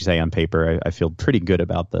as you say, on paper, I feel pretty good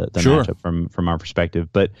about the matchup from our perspective.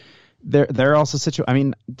 But there are also I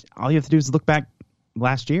mean, all you have to do is look back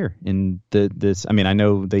last year in this. I mean, I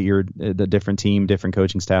know that you're the different team, different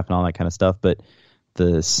coaching staff, and all that kind of stuff, but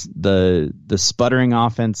the sputtering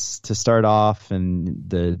offense to start off,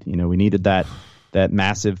 and we needed that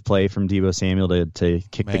massive play from Deebo Samuel to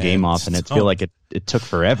kick the game off, and it feel like it took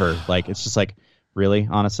forever. Like, it's just like, really,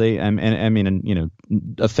 honestly, I mean,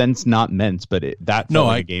 offense not meant, but that felt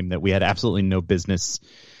like a game that we had absolutely no business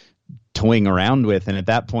toying around with. And at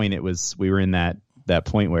that point, we were in that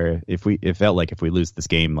point where it felt like if we lose this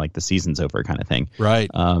game, like the season's over kind of thing. Right.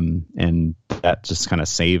 And that just kind of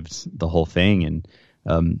saved the whole thing.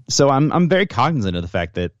 And so I'm very cognizant of the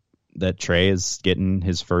fact that Trey is getting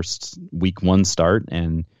his first week 1 start,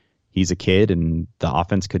 and he's a kid, and the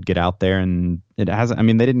offense could get out there, and they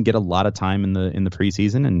didn't get a lot of time in the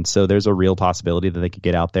preseason. And so there's a real possibility that they could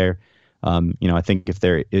get out there. I think if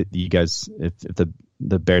the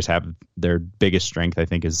Bears have their biggest strength, I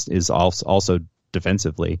think is also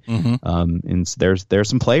defensively. Mm-hmm. And there's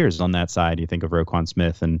some players on that side. You think of Roquan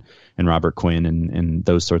Smith and Robert Quinn and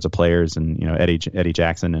those sorts of players, and Eddie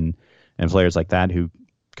Jackson and players like that who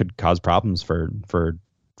could cause problems for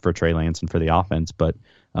Trey Lance and for the offense. But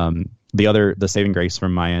the saving grace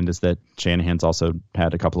from my end is that Shanahan's also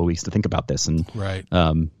had a couple of weeks to think about this, and right.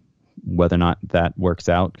 Whether or not that works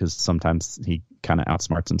out, because sometimes he kind of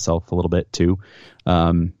outsmarts himself a little bit too.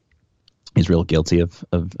 He's real guilty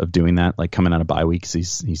of doing that. Like coming out of bye weeks,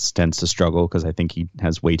 he tends to struggle because I think he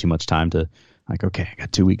has way too much time to like, okay, I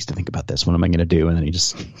got 2 weeks to think about this. What am I going to do? And then he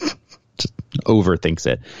just overthinks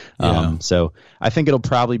it. Yeah. So I think it'll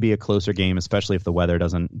probably be a closer game, especially if the weather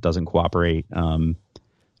doesn't cooperate.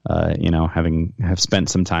 Have spent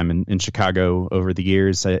some time in Chicago over the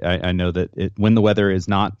years, I know that when the weather is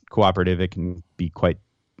not cooperative, it can be quite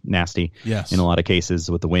nasty. Yes. In a lot of cases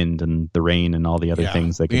with the wind and the rain and all the other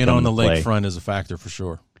things that being come on the into play. lakefront is a factor for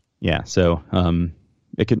sure. Yeah. So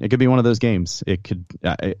it could be one of those games. It could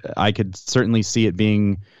I could certainly see it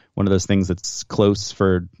being one of those things that's close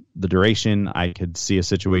for the duration. I could see a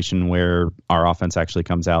situation where our offense actually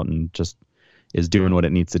comes out and just is doing what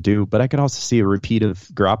it needs to do. But I could also see a repeat of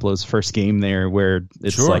Garoppolo's first game there where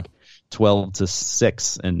it's like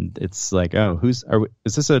 12-6 and it's like, oh, is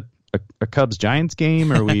this a Cubs Giants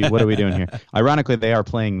game, or what are we doing here? Ironically, they are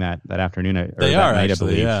playing that afternoon. They are night,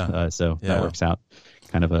 actually, I believe. yeah. So that works out.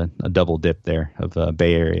 Kind of a double dip there of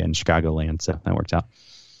Bay Area and Chicagoland. So that works out.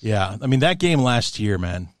 Yeah, I mean that game last year,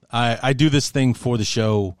 man. I do this thing for the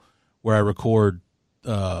show where I record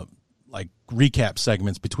like recap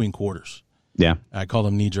segments between quarters. Yeah, I call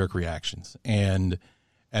them knee-jerk reactions. And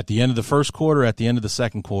at the end of the first quarter, at the end of the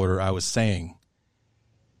second quarter, I was saying,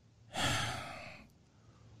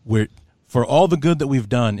 for all the good that we've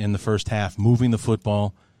done in the first half, moving the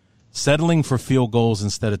football, settling for field goals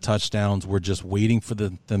instead of touchdowns, we're just waiting for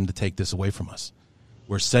them to take this away from us.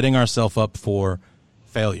 We're setting ourselves up for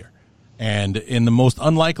failure. And in the most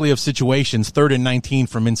unlikely of situations, 3rd and 19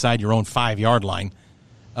 from inside your own 5-yard line,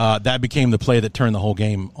 that became the play that turned the whole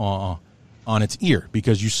game on its ear,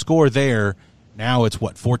 because you score there. Now it's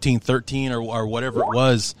 14-13 or whatever it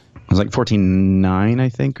was. It was like 14-9, I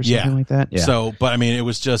think, or something like that. Yeah. So, but I mean, it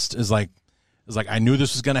was like I knew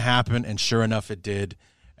this was going to happen, and sure enough, it did.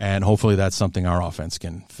 And hopefully, that's something our offense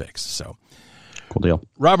can fix. So, cool deal,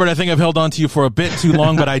 Robert. I think I've held on to you for a bit too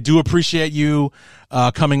long, but I do appreciate you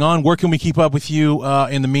coming on. Where can we keep up with you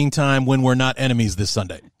in the meantime when we're not enemies this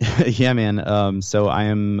Sunday? Yeah, man. So I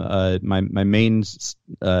am my main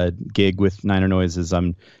gig with Niner Noise is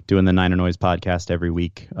I'm doing the Niner Noise podcast every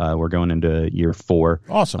week. We're going into year 4.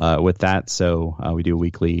 Awesome. With that. So we do a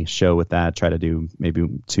weekly show with that. Try to do maybe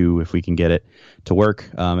 2 if we can get it to work.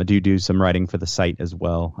 I do some writing for the site as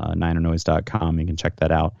well, ninernoise.com. You can check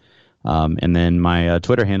that out. And then my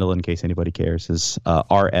Twitter handle, in case anybody cares, is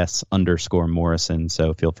rs_Morrison.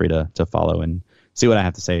 So feel free to follow and see what I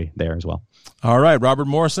have to say there as well. All right, Robert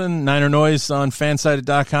Morrison, Niner Noise on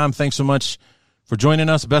fansided.com. Thanks so much for joining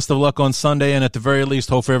us. Best of luck on Sunday, and at the very least,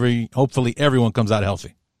 hopefully everyone comes out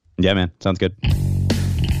healthy. Yeah, man. Sounds good.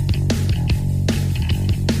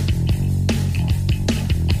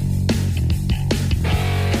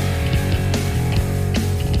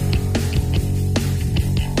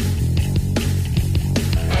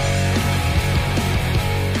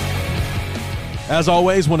 As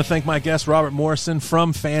always, want to thank my guest, Robert Morrison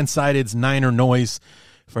from Fansided's Niner Noise,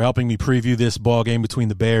 for helping me preview this ball game between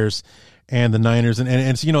the Bears and the Niners. And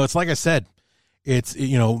it's, it's like I said, it's,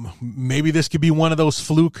 maybe this could be one of those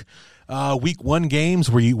fluke week 1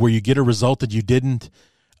 games where you get a result that you didn't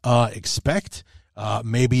expect.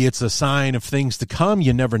 Maybe it's a sign of things to come.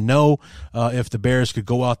 You never know if the Bears could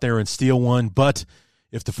go out there and steal one. But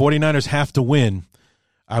if the 49ers have to win,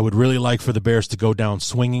 I would really like for the Bears to go down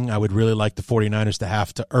swinging. I would really like the 49ers to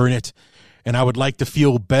have to earn it. And I would like to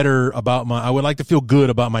feel good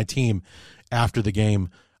about my team after the game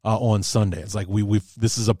on Sunday. It's like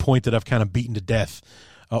this is a point that I've kind of beaten to death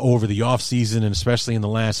over the offseason, and especially in the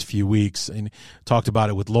last few weeks. And talked about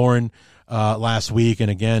it with Lauren last week, and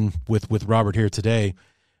again with Robert here today,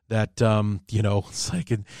 that it's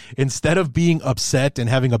like instead of being upset and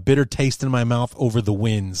having a bitter taste in my mouth over the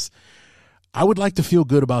wins, I would like to feel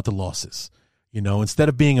good about the losses. Instead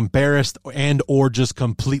of being embarrassed and or just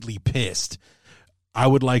completely pissed, I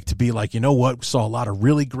would like to be like, you know what? We saw a lot of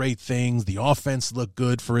really great things. The offense looked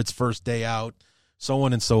good for its first day out, so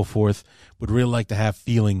on and so forth. Would really like to have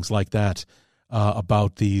feelings like that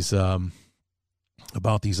about these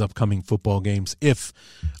upcoming football games if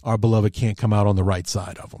our beloved can't come out on the right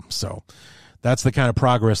side of them. So that's the kind of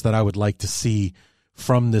progress that I would like to see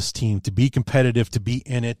from this team, to be competitive, to be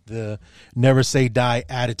in it, the never say die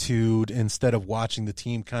attitude, instead of watching the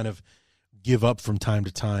team kind of give up from time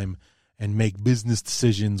to time and make business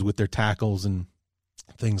decisions with their tackles and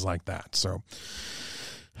things like that. So,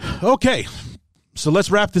 okay, so let's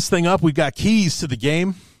wrap this thing up. We've got keys to the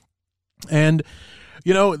game. And,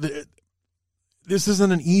 this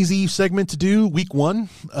isn't an easy segment to do week one.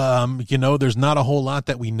 There's not a whole lot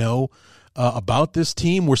that we know about this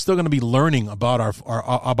team. We're still going to be learning about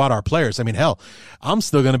our players. I mean, hell, I'm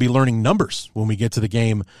still going to be learning numbers when we get to the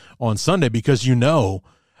game on Sunday, because now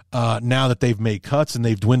that they've made cuts and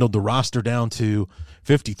they've dwindled the roster down to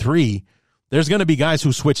 53, there's going to be guys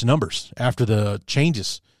who switch numbers after the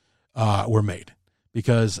changes were made.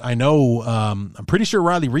 Because I know, I'm pretty sure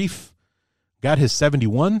Riley Reif got his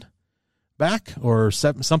 71 back or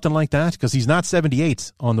something like that, because he's not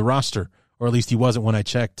 78 on the roster, or at least he wasn't when I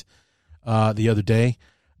checked the other day.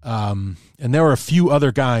 And there were a few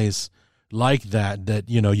other guys like that,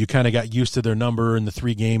 you kind of got used to their number in the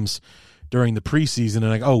 3 games during the preseason and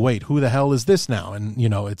like, oh, wait, who the hell is this now? And,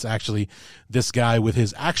 it's actually this guy with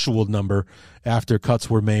his actual number after cuts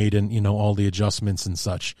were made and, all the adjustments and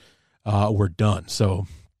such were done. So,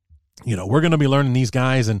 we're going to be learning these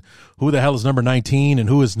guys and who the hell is number 19 and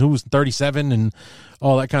who's 37 and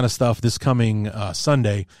all that kind of stuff this coming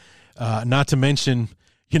Sunday. Not to mention,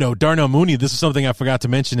 Darnell Mooney, this is something I forgot to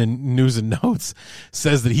mention in news and notes,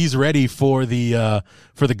 says that he's ready for the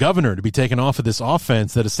governor to be taken off of this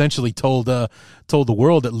offense that essentially told the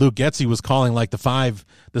world that Luke Getsy was calling like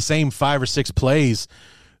the same 5 or 6 plays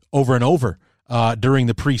over and over during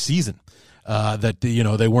the preseason. That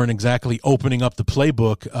they weren't exactly opening up the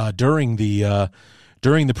playbook during the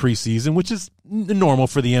preseason, which is normal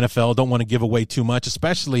for the NFL. Don't want to give away too much,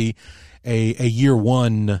 especially a year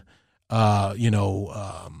one. A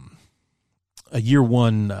year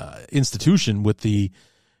one institution with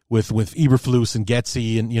Eberflus and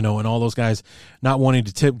Getsy and and all those guys not wanting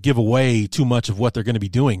to give away too much of what they're going to be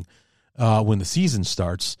doing when the season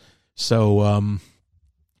starts. So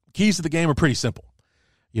keys to the game are pretty simple,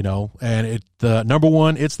 and number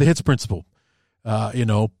one, it's the HITS principle.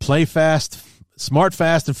 Play fast, smart,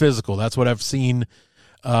 fast, and physical. That's what I've seen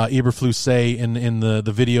Eberflus say in the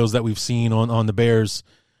videos that we've seen on the Bears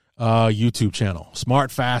YouTube channel.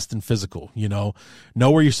 Smart, fast, and physical. Know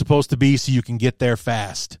where you're supposed to be so you can get there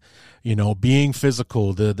fast. Being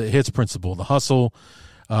physical, the HITS principle, the hustle,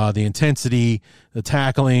 the intensity, the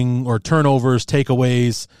tackling or turnovers,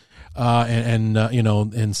 takeaways, and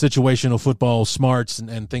situational football smarts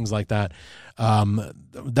and things like that.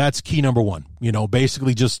 That's key number one.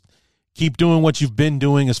 Basically just keep doing what you've been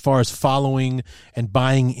doing as far as following and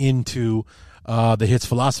buying into the HITS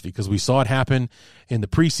philosophy, because we saw it happen in the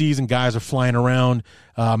preseason. Guys are flying around,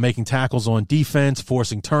 making tackles on defense,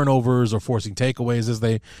 forcing turnovers or forcing takeaways, as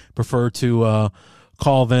they prefer to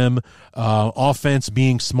call them. Offense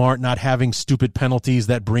being smart, not having stupid penalties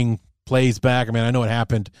that bring plays back. I mean, I know it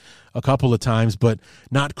happened a couple of times, but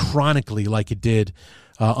not chronically like it did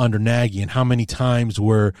under Nagy. And how many times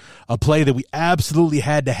were a play that we absolutely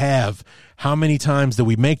had to have, how many times did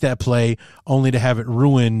we make that play only to have it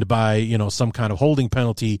ruined by, some kind of holding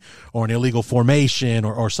penalty or an illegal formation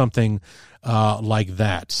or something like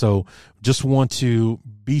that. So just want to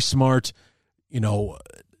be smart,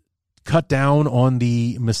 cut down on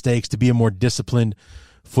the mistakes to be a more disciplined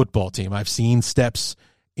football team. I've seen steps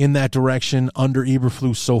in that direction under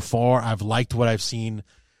Eberflus so far. I've liked what I've seen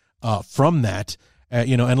from that.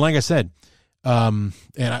 And like I said, and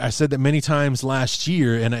I said that many times last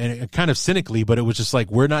year, and kind of cynically, but it was just like,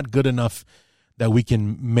 we're not good enough that we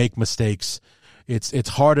can make mistakes. It's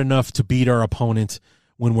hard enough to beat our opponent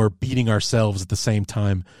when we're beating ourselves at the same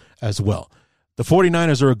time as well. The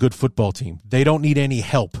 49ers are a good football team. They don't need any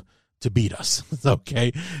help to beat us.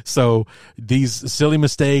 Okay. So these silly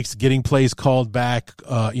mistakes, getting plays called back,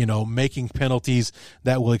 making penalties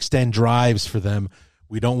that will extend drives for them.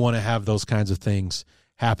 We don't want to have those kinds of things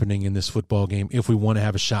happening in this football game if we want to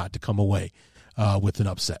have a shot to come away with an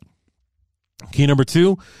upset. Key number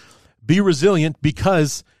 2, be resilient,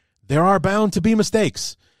 because there are bound to be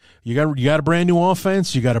mistakes. You got a brand new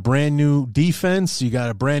offense. You got a brand new defense. You got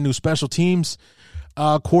a brand new special teams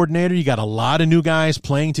coordinator. You got a lot of new guys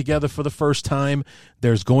playing together for the first time.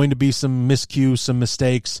 There's going to be some miscues, some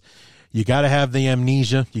mistakes. You got to have the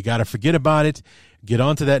amnesia. You got to forget about it. Get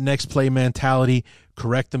on to that next play mentality.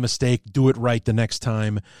 Correct the mistake. Do it right the next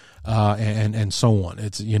time, and so on.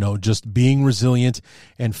 It's, just being resilient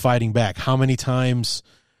and fighting back. How many times,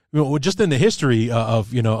 just in the history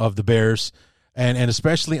of the Bears, and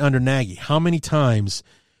especially under Nagy, how many times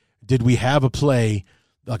did we have a play,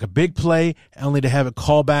 like a big play, only to have it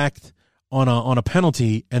call back on a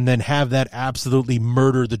penalty and then have that absolutely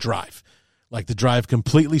murder the drive? Like the drive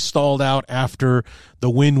completely stalled out after the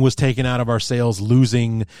wind was taken out of our sails,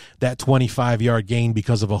 losing that 25-yard gain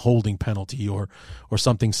because of a holding penalty or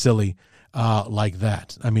something silly like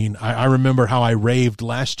that. I mean, I remember how I raved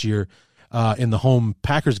last year in the home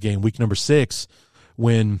Packers game, week number 6,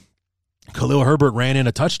 when Khalil Herbert ran in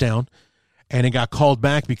a touchdown and it got called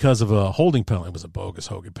back because of a holding penalty. It was a bogus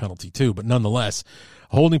holding penalty too, but nonetheless,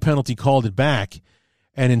 a holding penalty called it back.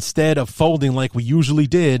 And instead of folding like we usually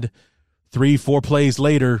did, 3-4 plays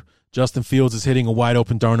later, Justin Fields is hitting a wide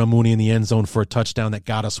open Darnell Mooney in the end zone for a touchdown that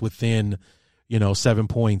got us within, 7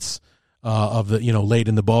 points of the, late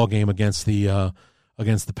in the ball game against the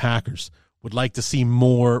Packers. Would like to see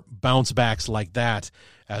more bounce backs like that,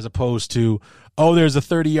 as opposed to, there's a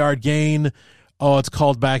 30-yard gain. It's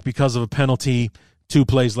called back because of a penalty. 2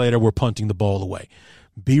 plays later, we're punting the ball away.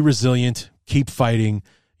 Be resilient. Keep fighting.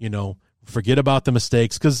 Forget about the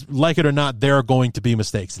mistakes, because like it or not, there are going to be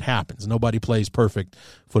mistakes. It happens. Nobody plays perfect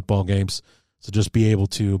football games. So just be able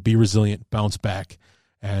to be resilient, bounce back,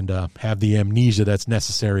 and have the amnesia that's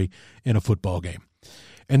necessary in a football game.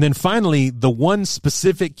 And then finally, the one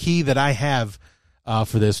specific key that I have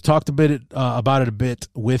for this, talked a bit about it a bit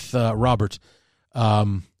with Robert.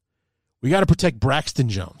 We got to protect Braxton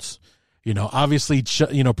Jones. Obviously,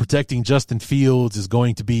 protecting Justin Fields is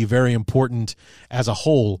going to be very important as a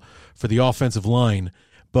whole for the offensive line.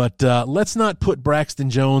 But let's not put Braxton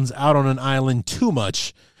Jones out on an island too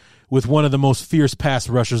much with one of the most fierce pass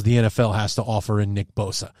rushers the NFL has to offer in Nick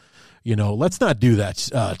Bosa. Let's not do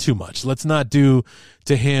that too much. Let's not do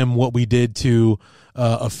to him what we did to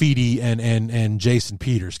Afidi and Jason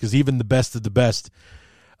Peters, because even the best of the best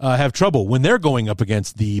have trouble when they're going up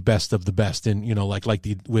against the best of the best, and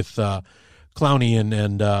with Clowney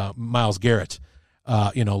and Myles Garrett,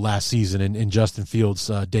 last season in Justin Fields'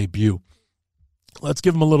 debut. Let's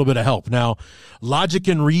give them a little bit of help. Now, logic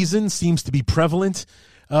and reason seems to be prevalent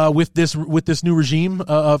with this new regime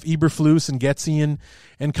of Eberflus and Getsy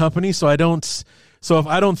and company. So I don't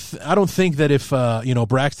think that if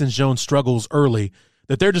Braxton Jones struggles early,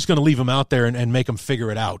 that they're just going to leave him out there and make him figure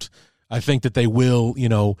it out. I think that they will,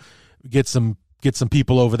 get some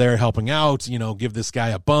people over there helping out, give this guy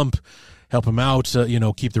a bump, help him out,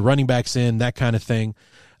 keep the running backs in, that kind of thing.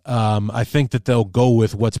 I think that they'll go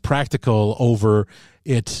with what's practical over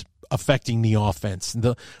it affecting the offense.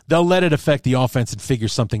 They'll let it affect the offense and figure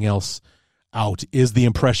something else out, is the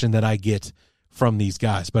impression that I get from these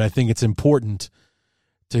guys. But I think it's important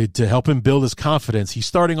to help him build his confidence. He's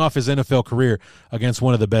starting off his NFL career against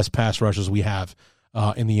one of the best pass rushers we have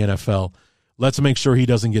in the NFL. Let's make sure he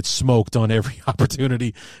doesn't get smoked on every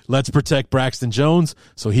opportunity. Let's protect Braxton Jones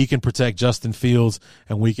so he can protect Justin Fields,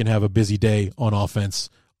 and we can have a busy day on offense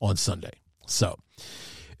on Sunday. So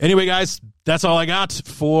anyway, guys, that's all I got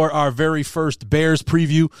for our very first Bears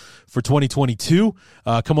preview for 2022.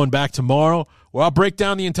 Come on back tomorrow, where I'll break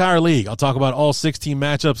down the entire league. I'll talk about all 16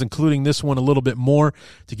 matchups, including this one a little bit more,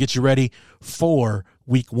 to get you ready for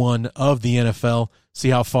week 1 of the NFL. See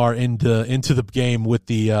how far into the game with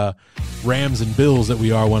the Rams and Bills that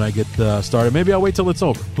we are when I get started. Maybe I'll wait till it's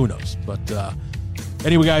over. Who knows? But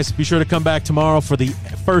anyway, guys, be sure to come back tomorrow for the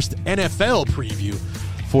first NFL preview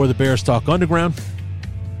for the Bears Talk Underground.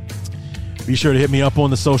 Be sure to hit me up on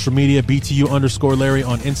the social media, BTU_Larry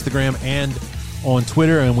on Instagram and on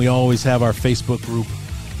Twitter. And we always have our Facebook group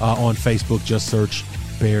on Facebook. Just search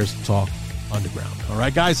Bears Talk Underground. All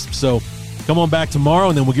right, guys. So come on back tomorrow,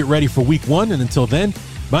 and then we'll get ready for week 1. And until then,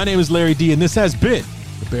 my name is Larry D, and this has been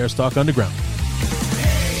the Bears Talk Underground.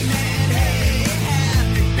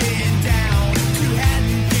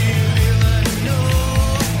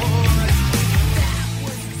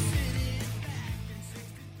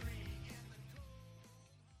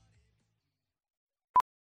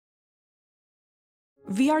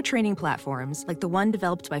 VR training platforms, like the one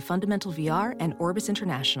developed by Fundamental VR and Orbis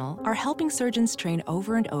International, are helping surgeons train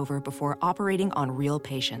over and over before operating on real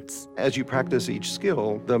patients. As you practice each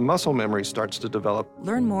skill, the muscle memory starts to develop.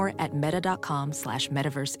 Learn more at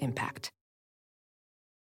meta.com/metaverseimpact.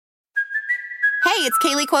 Hey, it's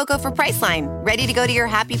Kaylee Cuoco for Priceline. Ready to go to your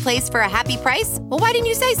happy place for a happy price? Well, why didn't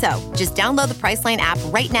you say so? Just download the Priceline app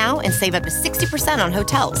right now and save up to 60% on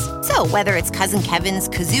hotels. So whether it's Cousin Kevin's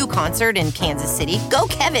Kazoo Concert in Kansas City, go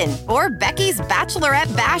Kevin, or Becky's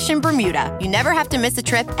Bachelorette Bash in Bermuda, you never have to miss a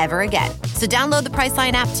trip ever again. So download the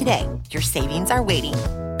Priceline app today. Your savings are waiting.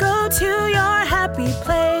 Go to your happy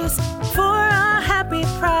place for a happy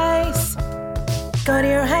price. Go to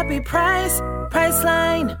your happy price,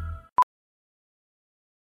 Priceline.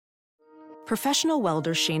 Professional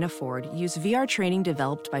welder Shayna Ford used VR training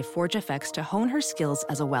developed by ForgeFX to hone her skills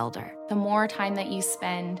as a welder. The more time that you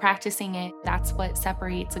spend practicing it, that's what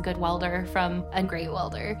separates a good welder from a great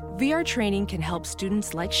welder. VR training can help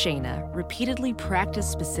students like Shayna repeatedly practice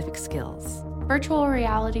specific skills. Virtual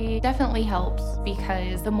reality definitely helps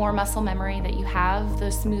because the more muscle memory that you have,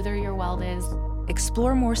 the smoother your weld is.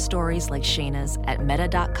 Explore more stories like Shayna's at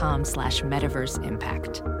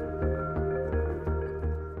meta.com/metaverseimpact.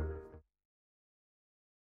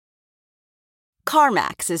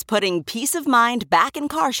 CarMax is putting peace of mind back in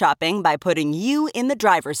car shopping by putting you in the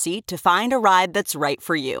driver's seat to find a ride that's right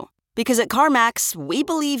for you. Because at CarMax, we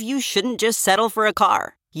believe you shouldn't just settle for a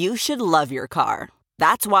car. You should love your car.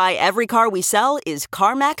 That's why every car we sell is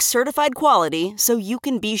CarMax certified quality, so you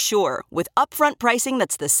can be sure with upfront pricing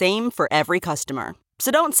that's the same for every customer.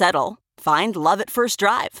 So don't settle. Find love at first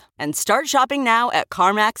drive and start shopping now at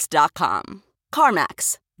CarMax.com.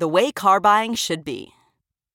 CarMax, the way car buying should be.